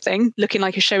sort of thing, looking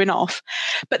like a showing off.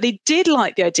 But they did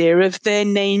like the idea of their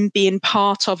name being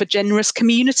part of a generous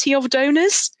community of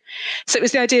donors. So it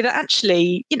was the idea that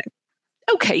actually,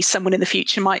 okay, someone in the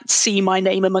future might see my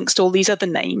name amongst all these other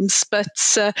names,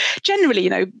 but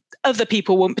generally, other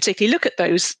people won't particularly look at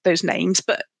those names,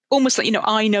 but almost like,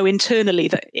 I know internally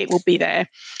that it will be there.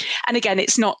 And again,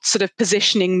 it's not sort of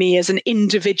positioning me as an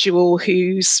individual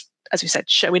who's, as we said,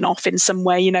 showing off in some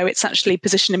way. It's actually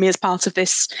positioning me as part of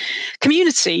this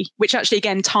community, which actually,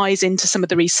 again, ties into some of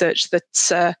the research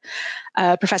that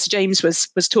Professor James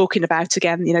was talking about.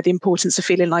 Again, the importance of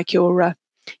feeling like you're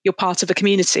part of a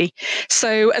community.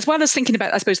 So as well as thinking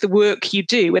about, I suppose, the work you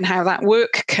do and how that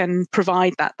work can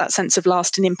provide that sense of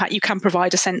lasting impact, you can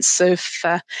provide a sense of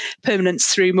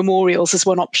permanence through memorials as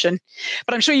one option.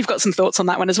 But I'm sure you've got some thoughts on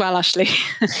that one as well, Ashley.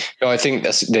 No, I think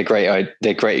they're great.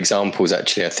 They're great examples,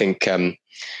 actually. I think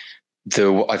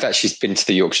I've actually been to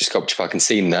the Yorkshire Sculpture Park and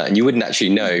seen that, and you wouldn't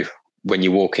actually know when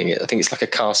you're walking it. I think it's like a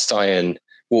cast iron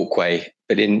walkway,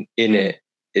 but in it,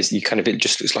 it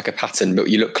just looks like a pattern, but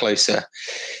you look closer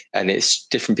and it's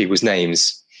different people's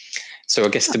names. So I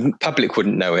guess the public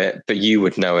wouldn't know it, but you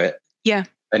would know it. Yeah.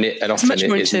 And often much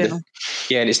more internal.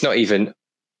 And it's not even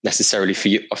necessarily for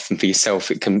you, often for yourself.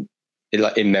 It can,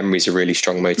 like in memory is a really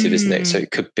strong motive, isn't it? So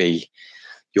it could be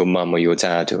your mum or your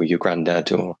dad or your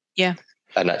granddad and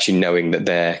actually knowing that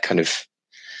they're kind of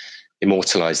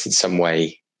immortalized in some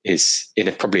way is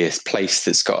in probably a place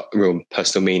that's got real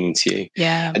personal meaning to you.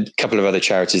 Yeah. A couple of other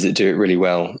charities that do it really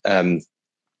well. The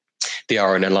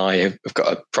RNLI have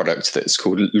got a product that's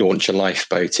called Launch a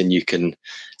Lifeboat, and you can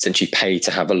essentially pay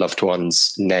to have a loved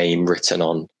one's name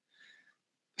written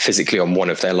physically on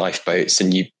one of their lifeboats.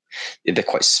 And they're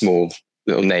quite small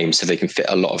little names, so they can fit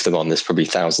a lot of them on. There's probably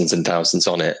thousands and thousands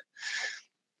on it.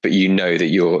 But that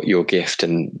your gift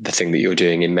and the thing that you're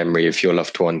doing in memory of your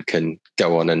loved one can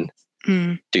go on and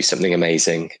do something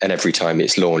amazing. And every time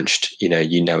it's launched,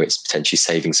 it's potentially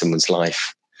saving someone's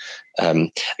life.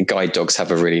 And guide dogs have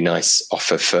a really nice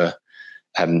offer for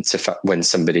when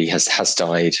somebody has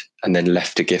died and then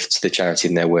left a gift to the charity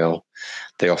in their will.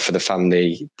 They offer the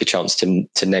family the chance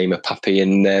to name a puppy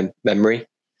in their memory,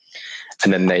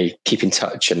 and then they keep in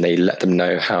touch and they let them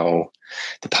know how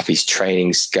the puppy's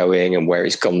training's going and where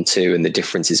it's gone to and the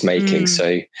difference it's making.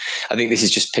 So I think this is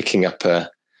just picking up a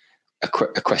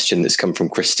question that's come from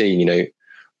Christine,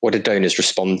 what do donors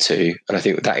respond to? And I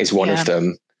think that is one of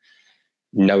them,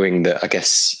 knowing that I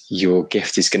guess your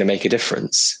gift is going to make a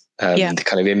difference. The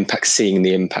kind of impact, seeing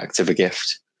the impact of a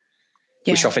gift,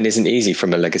 which often isn't easy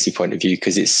from a legacy point of view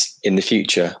because it's in the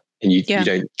future and you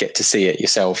don't get to see it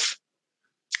yourself.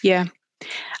 Yeah.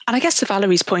 And I guess to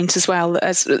Valerie's point as well,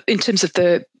 as in terms of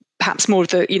perhaps more of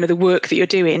the work that you're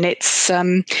doing, it's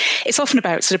often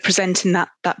about sort of presenting that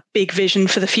big vision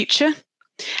for the future.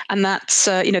 And that's,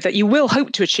 that you will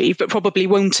hope to achieve, but probably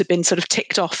won't have been sort of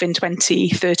ticked off in 20,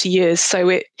 30 years. So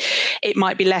it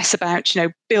might be less about,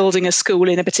 building a school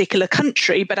in a particular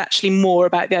country, but actually more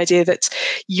about the idea that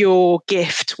your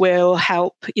gift will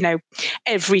help,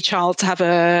 every child to have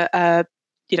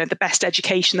the best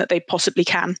education that they possibly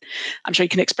can. I'm sure you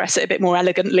can express it a bit more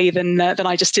elegantly than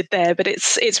I just did there, but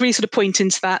it's really sort of pointing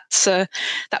to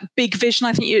that big vision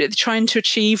I think you're trying to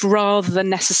achieve, rather than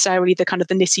necessarily the kind of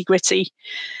the nitty gritty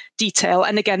detail.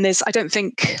 And again, I don't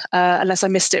think, unless I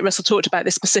missed it, Russell talked about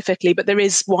this specifically, but there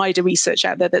is wider research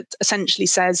out there that essentially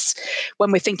says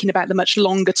when we're thinking about the much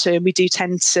longer term, we do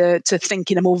tend to think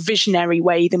in a more visionary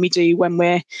way than we do when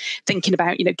we're thinking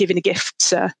about, giving a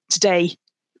gift today.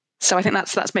 So I think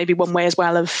that's maybe one way as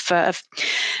well of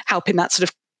helping that sort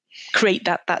of create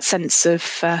that sense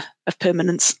of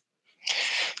permanence.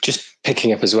 Just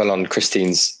picking up as well on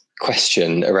Christine's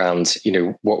question around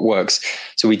what works.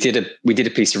 So we did a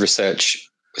piece of research,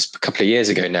 it was a couple of years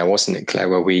ago now, wasn't it, Claire,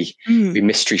 where we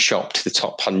mystery shopped the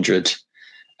top 100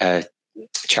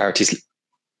 charities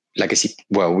legacy.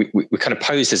 Well, we kind of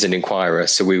posed as an inquirer,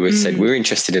 so we would say we're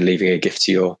interested in leaving a gift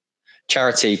to your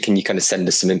charity, can you kind of send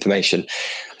us some information?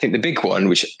 I think the big one,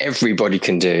 which everybody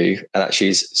can do and actually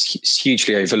is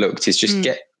hugely overlooked, is just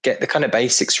get the kind of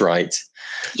basics right.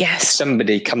 Yes. If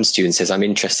somebody comes to you and says, I'm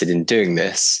interested in doing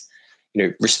this,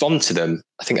 respond to them.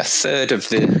 I think a third of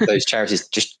those charities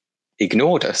just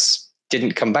ignored us,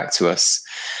 didn't come back to us.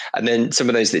 And then some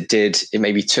of those that did, it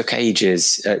maybe took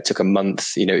ages, it took a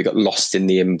month, it got lost in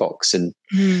the inbox and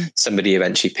somebody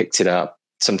eventually picked it up.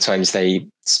 Sometimes they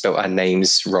spelt our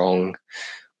names wrong,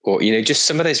 or, just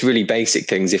some of those really basic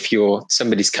things. If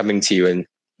somebody's coming to you and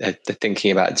they're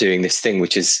thinking about doing this thing,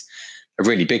 which is a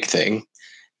really big thing,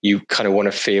 you kind of want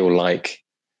to feel like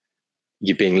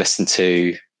you're being listened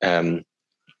to, that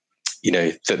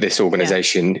this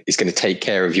organization is going to take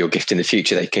care of your gift in the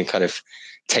future. They can kind of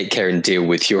take care and deal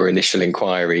with your initial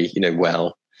inquiry,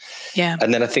 well. Yeah.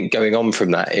 And then I think going on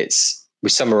from that, we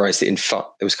summarized it in there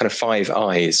was kind of 5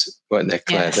 I's, weren't there,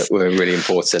 Claire, that were really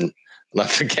important. And I'm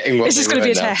forgetting what this is going to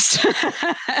be a now. test.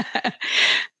 It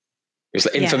was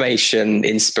like information,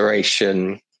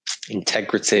 inspiration,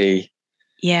 integrity.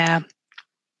 Yeah.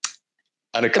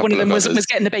 And a couple one of them of was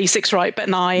getting the basics right, but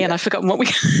an I, and I've forgotten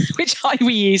which I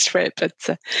we used for it.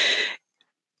 But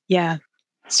yeah.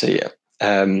 So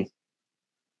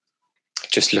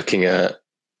just looking at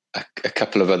a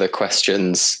couple of other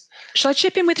questions. Shall I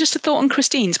chip in with just a thought on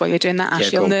Christine's while you're doing that,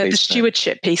 Ashley, on the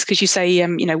stewardship piece? Because you say,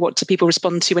 what do people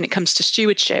respond to when it comes to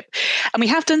stewardship? And we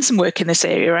have done some work in this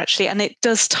area, actually, and it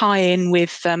does tie in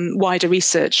with wider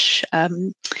research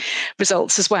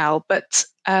results as well. But,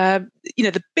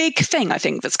 the big thing, I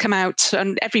think, that's come out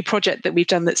on every project that we've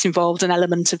done that's involved an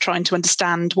element of trying to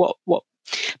understand what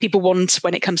people want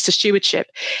when it comes to stewardship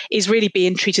is really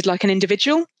being treated like an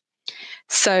individual.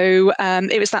 So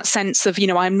it was that sense of,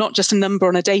 I'm not just a number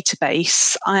on a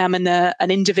database. I am an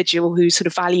individual who's sort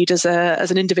of valued as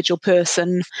an individual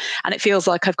person. And it feels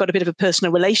like I've got a bit of a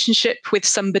personal relationship with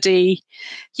somebody,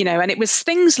 and it was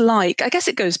things like, I guess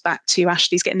it goes back to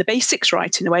Ashley's getting the basics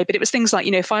right in a way, but it was things like,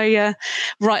 if I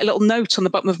write a little note on the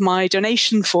bottom of my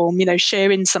donation form,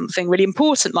 sharing something really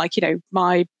important, like,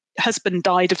 my husband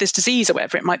died of this disease or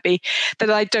whatever it might be, that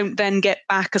I don't then get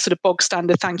back a sort of bog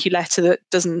standard thank you letter that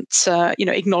doesn't,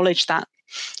 acknowledge that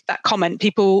comment.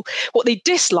 People, what they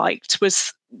disliked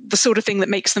was the sort of thing that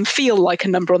makes them feel like a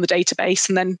number on the database.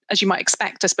 And then, as you might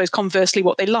expect, I suppose, conversely,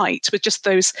 what they liked was just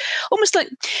those almost like,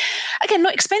 again,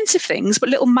 not expensive things, but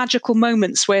little magical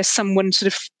moments where someone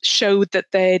sort of showed that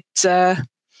they'd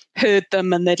heard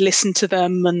them and they'd listened to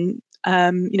them, and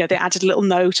they added a little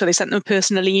note or they sent them a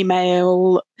personal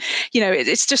email.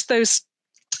 It's just those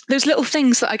little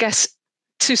things that I guess,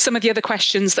 to some of the other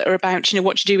questions that are about,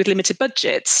 what to do with limited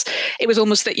budgets, it was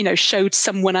almost that, showed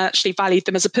someone actually valued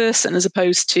them as a person, as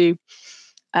opposed to,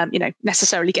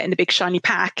 necessarily getting a big shiny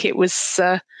pack. It was,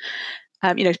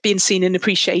 being seen and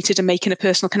appreciated and making a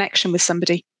personal connection with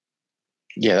somebody.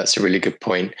 Yeah, that's a really good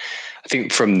point. I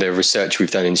think from the research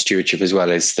we've done in stewardship as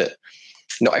well is that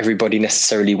not everybody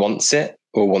necessarily wants it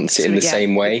or wants it in the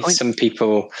same way. Some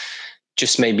people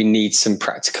just maybe need some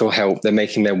practical help. They're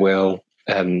making their will.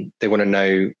 They want to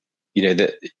know,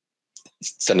 that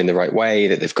it's done in the right way,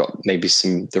 that they've got maybe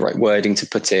the right wording to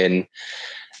put in.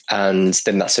 And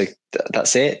then that's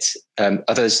it.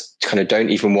 Others kind of don't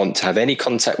even want to have any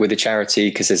contact with the charity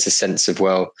because there's a sense of,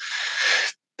 well,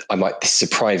 this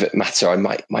is a private matter. I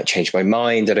might change my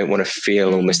mind. I don't want to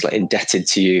feel almost like indebted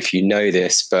to you if you know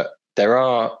this. But there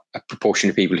are a proportion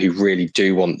of people who really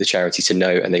do want the charity to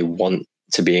know, and they want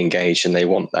to be engaged, and they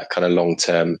want that kind of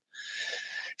long-term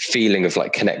feeling of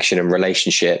like connection and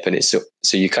relationship. And it's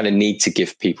so you kind of need to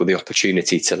give people the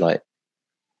opportunity to like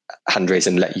hand raise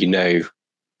and let you know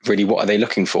really what are they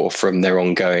looking for from their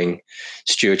ongoing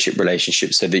stewardship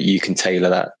relationship, so that you can tailor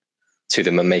that to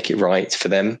them and make it right for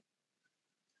them.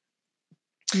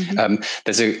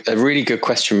 There's a really good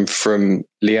question from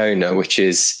Leona, which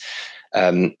is,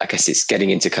 I guess it's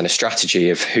getting into kind of strategy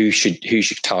of who's your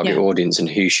target audience and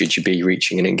who should you be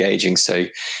reaching and engaging. So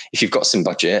if you've got some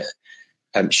budget,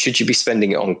 should you be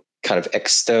spending it on kind of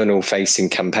external facing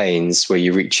campaigns where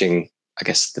you're reaching, I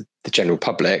guess, the general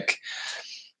public,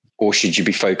 or should you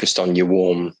be focused on your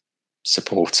warm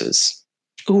supporters?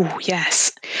 Oh,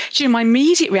 yes. Do you know, my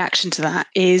immediate reaction to that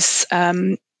is,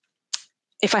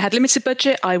 if I had limited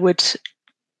budget, I would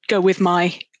go with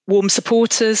my warm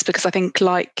supporters, because I think,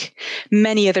 like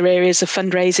many other areas of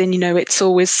fundraising, it's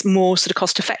always more sort of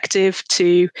cost effective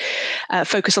to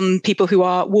focus on people who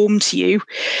are warm to you.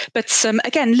 But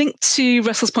again, linked to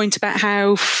Russell's point about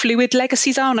how fluid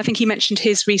legacies are, and I think he mentioned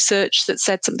his research that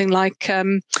said something like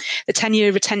the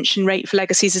 10-year retention rate for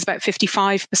legacies is about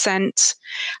 55%.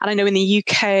 And I know in the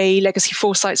UK, Legacy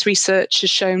Foresight's research has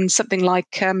shown something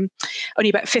like only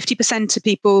about 50% of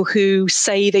people who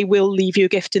say they will leave you a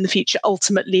gift in the future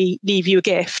ultimately leave you a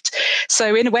gift.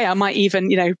 So in a way, I might even,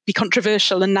 be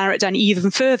controversial and narrow it down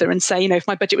even further and say, if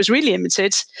my budget was really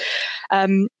limited,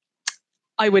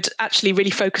 I would actually really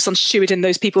focus on stewarding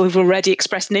those people who've already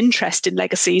expressed an interest in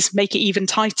legacies, make it even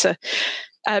tighter.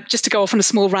 Just to go off on a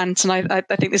small rant, and I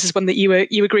think this is one that you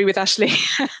agree with, Ashley.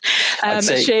 A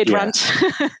shared rant.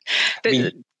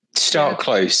 Start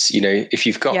close. If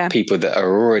you've got people that are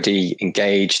already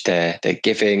engaged, they're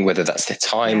giving, whether that's their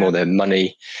time or their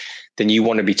money, then you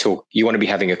want to be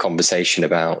having a conversation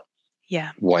about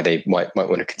why they might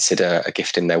want to consider a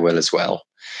gift in their will as well.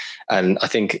 And I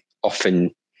think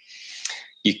often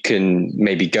you can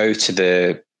maybe go to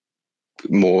the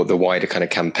wider kind of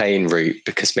campaign route,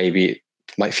 because maybe it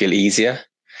might feel easier.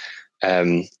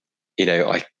 We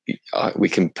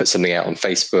can put something out on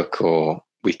Facebook, or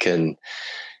we can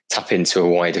tap into a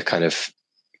wider kind of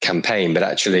campaign, but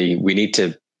actually we need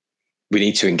to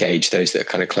engage those that are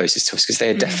kind of closest to us, because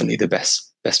they're definitely the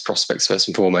best prospects first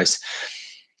and foremost.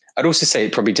 I'd also say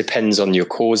it probably depends on your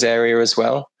cause area as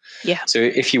well. Yeah. So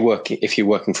if you're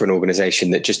working for an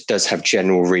organization that just does have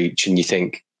general reach, and you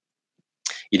think,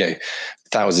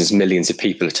 thousands, millions of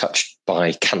people are touched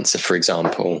by cancer, for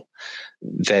example,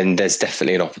 then there's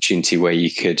definitely an opportunity where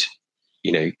you could,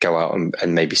 go out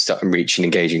and maybe start and reach and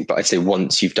engaging. But I'd say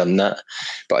once you've done that,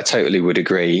 but I totally would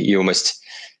agree.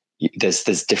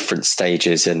 There's different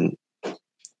stages, and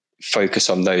focus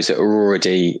on those that are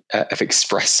already have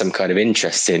expressed some kind of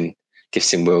interest in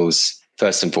gifts and wills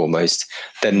first and foremost,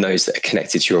 then those that are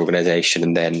connected to your organization,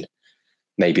 and then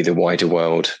maybe the wider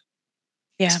world.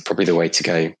 Yeah, is probably the way to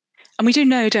go. And we do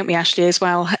know, don't we, Ashley, as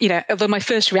well, although my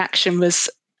first reaction was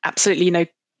absolutely,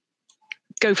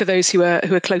 go for those who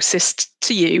are closest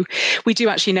to you. We do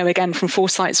actually know, again, from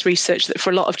Foresight's research, that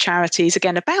for a lot of charities,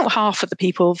 again, about half of the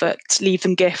people that leave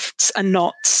them gifts are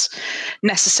not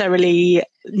necessarily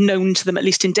known to them, at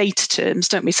least in data terms,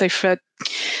 don't we? So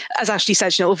as Ashley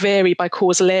said, it'll vary by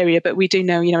causal area, but we do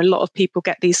know, a lot of people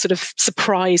get these sort of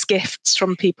surprise gifts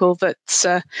from people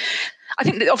that I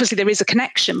think that obviously there is a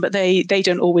connection, but they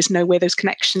don't always know where those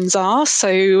connections are.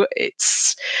 So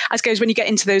I suppose when you get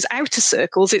into those outer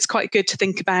circles, it's quite good to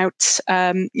think about,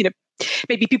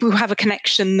 maybe people who have a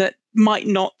connection that might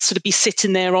not sort of be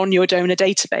sitting there on your donor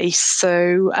database.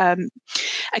 So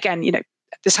again,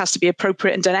 this has to be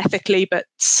appropriate and done ethically, but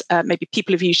maybe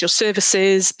people who've used your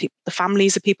services, the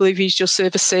families of people who've used your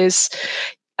services,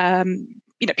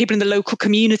 people in the local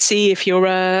community, if you're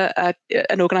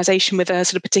an organisation with a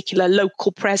sort of particular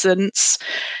local presence.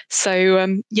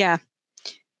 So,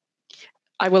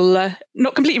 I will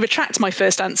not completely retract my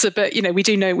first answer, but we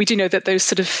do know that those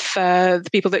sort of the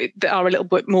people that are a little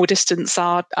bit more distant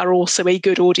are also a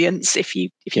good audience if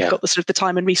you've got the sort of the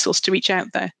time and resource to reach out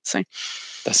there. So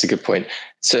that's a good point.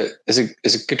 So there's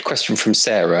a good question from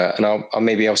Sarah, and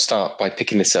I'll start by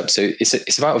picking this up. So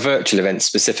it's about virtual events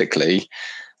specifically.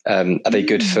 Are they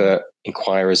good for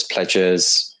inquirers,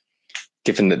 pledgers,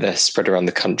 given that they're spread around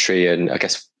the country? And I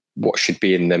guess what should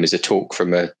be in them is a talk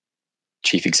from a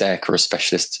chief exec or a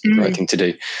specialist, the right thing to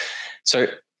do. So,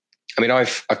 I mean,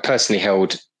 I've personally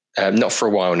held, not for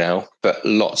a while now, but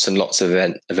lots and lots of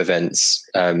events,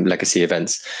 legacy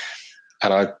events.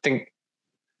 And I think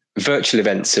virtual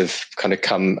events have kind of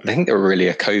come, I think they were really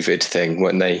a COVID thing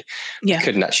when they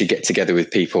couldn't actually get together with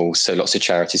people. So lots of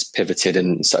charities pivoted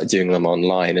and started doing them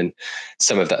online, and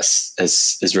some of that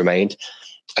has remained.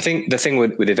 I think the thing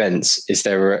with events is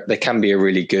there can be a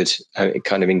really good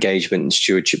kind of engagement and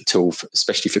stewardship tool,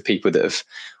 especially for people that have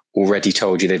already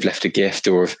told you they've left a gift,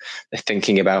 or if they're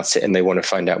thinking about it and they want to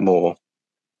find out more,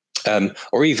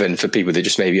 or even for people that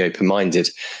just may be open-minded.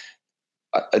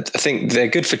 I think they're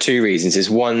good for two reasons. Is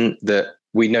one, that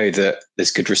we know that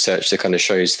there's good research that kind of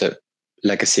shows that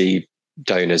legacy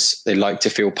donors, they like to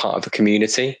feel part of a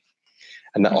community,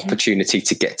 and that opportunity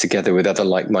to get together with other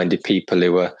like-minded people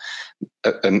who are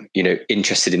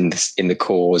interested in the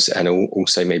cause, and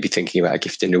also maybe thinking about a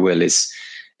gift in a will is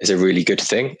a really good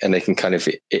thing. And they can kind of,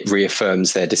 it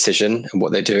reaffirms their decision and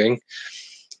what they're doing.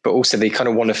 But also they kind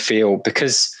of want to feel,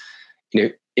 because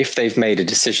if they've made a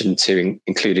decision to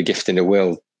include a gift in a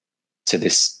will to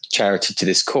this charity, to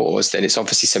this cause, then it's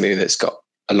obviously something that's got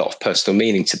a lot of personal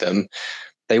meaning to them.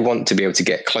 They want to be able to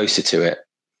get closer to it.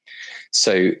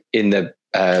 So in the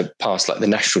past, like the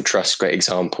National Trust, great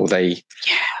example, they've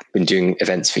been doing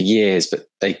events for years, but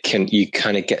you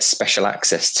kind of get special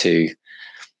access to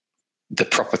the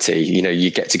property.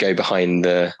 You get to go behind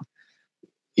the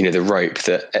rope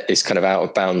that is kind of out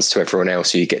of bounds to everyone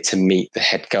else. So you get to meet the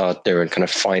head gardener and kind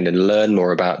of find and learn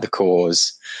more about the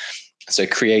cause. So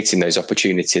creating those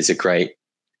opportunities are great.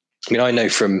 I mean, I know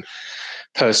from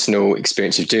personal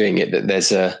experience of doing it that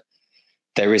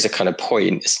there is a kind of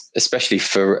point, especially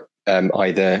for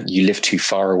either you live too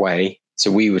far away.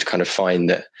 So we would kind of find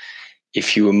that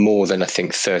if you were more than, I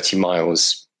think, 30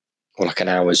 miles or like an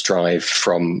hour's drive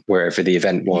from wherever the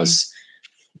event was,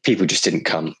 people just didn't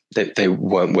come. They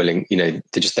weren't willing,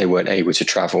 they weren't able to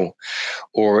travel.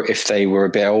 Or if they were a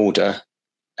bit older,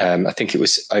 I think it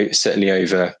was certainly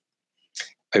over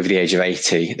the age of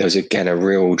 80, there was again a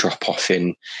real drop off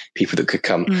in people that could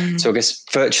come. So I guess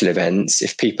virtual events,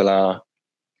 if people are,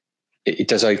 it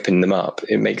does open them up.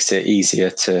 It makes it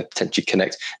easier to potentially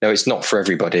connect. Now, it's not for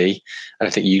everybody. And I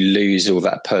think you lose all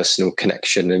that personal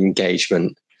connection and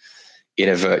engagement in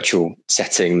a virtual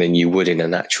setting than you would in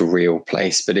an actual real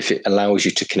place. But if it allows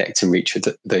you to connect and reach with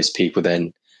those people,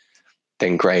 then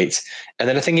great. And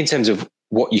then I think in terms of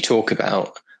what you talk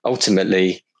about,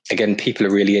 ultimately, again, people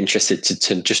are really interested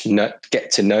to just get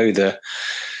to know the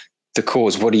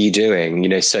cause. What are you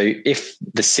doing? So if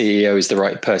the CEO is the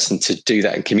right person to do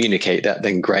that and communicate that,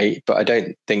 then great. But I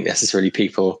don't think necessarily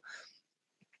people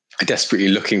are desperately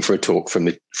looking for a talk from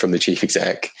the chief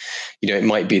exec. It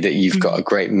might be that you've got a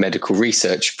great medical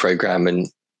research program and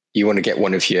you want to get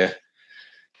one of your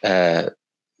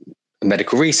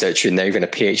medical researcher in there, even a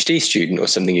PhD student or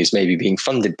something who's maybe being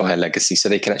funded by a legacy, so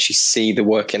they can actually see the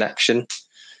work in action.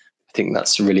 I think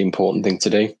that's a really important thing to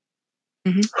do.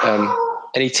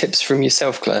 Any tips from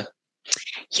yourself, Claire?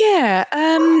 Yeah,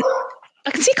 I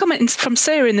can see comments from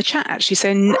Sarah in the chat actually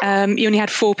saying you only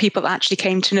had 4 people that actually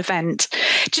came to an event.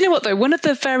 Do you know what though? One of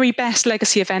the very best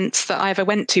legacy events that I ever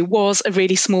went to was a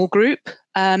really small group.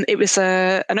 It was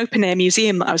an open air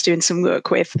museum that I was doing some work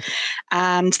with,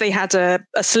 and they had a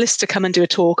solicitor come and do a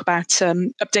talk about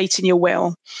updating your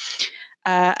will.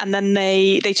 And then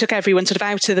they took everyone sort of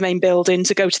out of the main building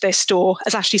to go to their store.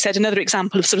 As Ashley said, another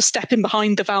example of sort of stepping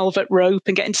behind the velvet rope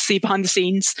and getting to see behind the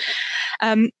scenes.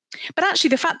 But actually,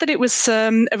 the fact that it was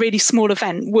a really small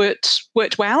event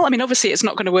worked well. I mean, obviously, it's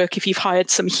not going to work if you've hired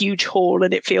some huge hall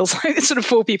and it feels like sort of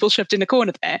 4 people shoved in a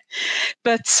corner there.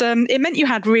 But it meant you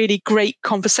had really great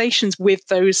conversations with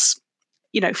those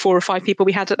 4 or 5 people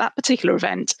we had at that particular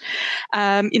event.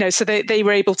 So they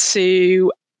were able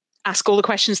to ask all the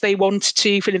questions they wanted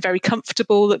to, feeling very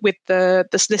comfortable with the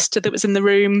solicitor that was in the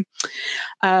room.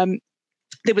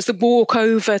 There was the walk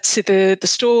over to the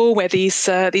store where these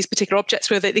particular objects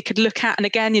were that they could look at. And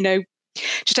again,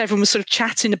 just everyone was sort of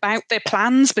chatting about their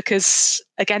plans because,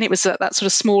 again, it was that sort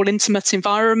of small, intimate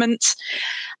environment.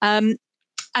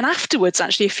 And afterwards,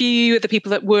 actually, a few of the people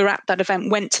that were at that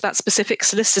event went to that specific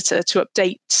solicitor to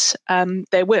update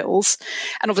their wills.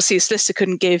 And obviously, the solicitor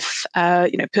couldn't give,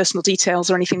 personal details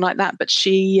or anything like that. But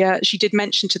she did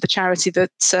mention to the charity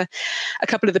that a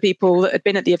couple of the people that had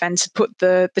been at the event had put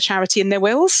the charity in their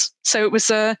wills. So it was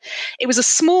a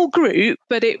small group,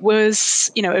 but it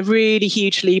was, a really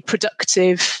hugely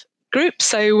productive group.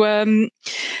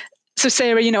 So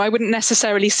Sarah, I wouldn't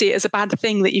necessarily see it as a bad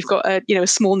thing that you've got a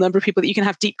small number of people that you can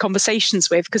have deep conversations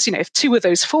with, because if 2 of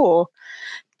those 4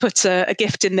 put a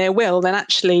gift in their will, then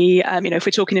actually, if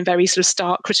we're talking in very sort of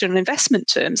stark return on investment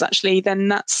terms, actually, then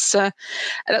that's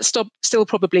still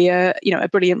probably a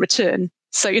brilliant return.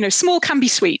 So small can be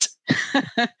sweet.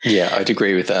 Yeah, I'd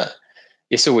agree with that.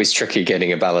 It's always tricky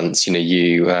getting a balance. I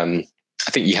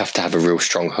think you have to have a real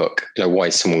strong hook. Why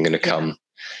is someone going to come?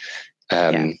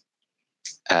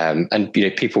 And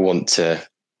people want to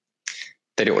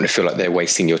they don't want to feel like they're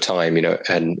wasting your time,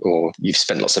 or you've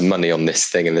spent lots of money on this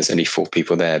thing and there's only 4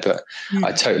 people there. But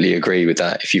I totally agree with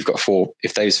that.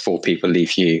 If those 4 people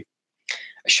leave you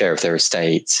a share of their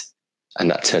estate,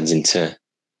 and that turns into,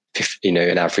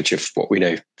 an average of what we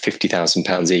know,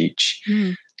 £50,000 each,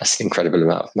 that's an incredible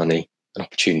amount of money and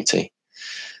opportunity.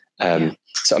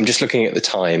 So I'm just looking at the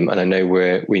time, and I know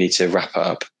we need to wrap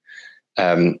up.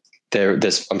 I'm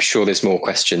sure there's more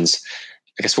questions.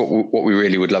 I guess what we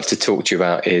really would love to talk to you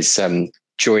about is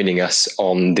joining us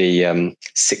on the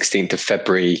 16th of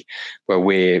February, where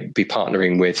we'll be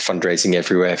partnering with Fundraising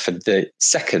Everywhere for the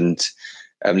second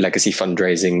Legacy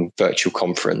Fundraising virtual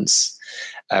conference.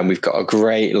 We've got a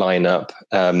great lineup.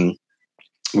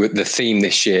 The theme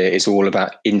this year is all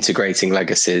about integrating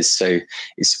legacies. So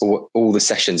it's all the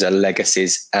sessions are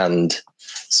legacies and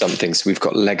something. So we've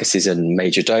got legacies and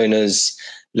major donors,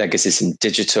 legacies in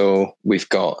digital. We've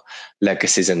got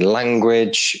legacies in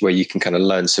language, where you can kind of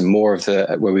learn some more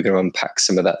where we're going to unpack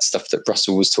some of that stuff that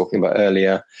Russell was talking about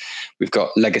earlier. We've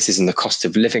got legacies in the cost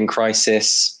of living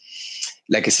crisis,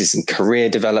 legacies in career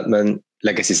development,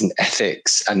 legacies in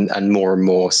ethics, and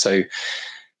more. So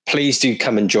please do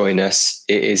come and join us.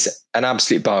 It is an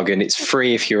absolute bargain. It's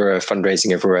free if you're a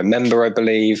Fundraising Everywhere member, I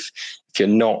believe. If you're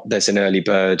not, there's an early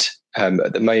bird.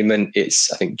 At the moment,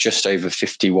 it's, I think, just over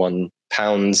 £51.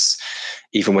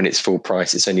 Even when it's full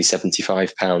price, it's only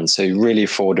 £75. So really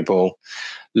affordable.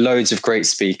 Loads of great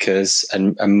speakers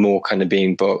and more kind of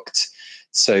being booked.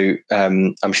 So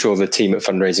I'm sure the team at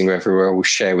Fundraising Everywhere will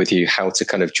share with you how to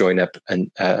kind of join up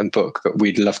and book. But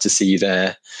we'd love to see you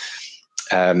there.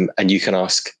 And you can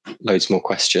ask loads more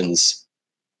questions.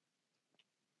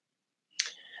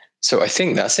 So I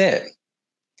think that's it.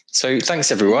 So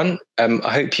thanks, everyone.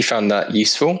 I hope you found that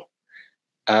useful.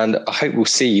 And I hope we'll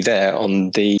see you there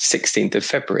on the 16th of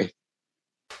February.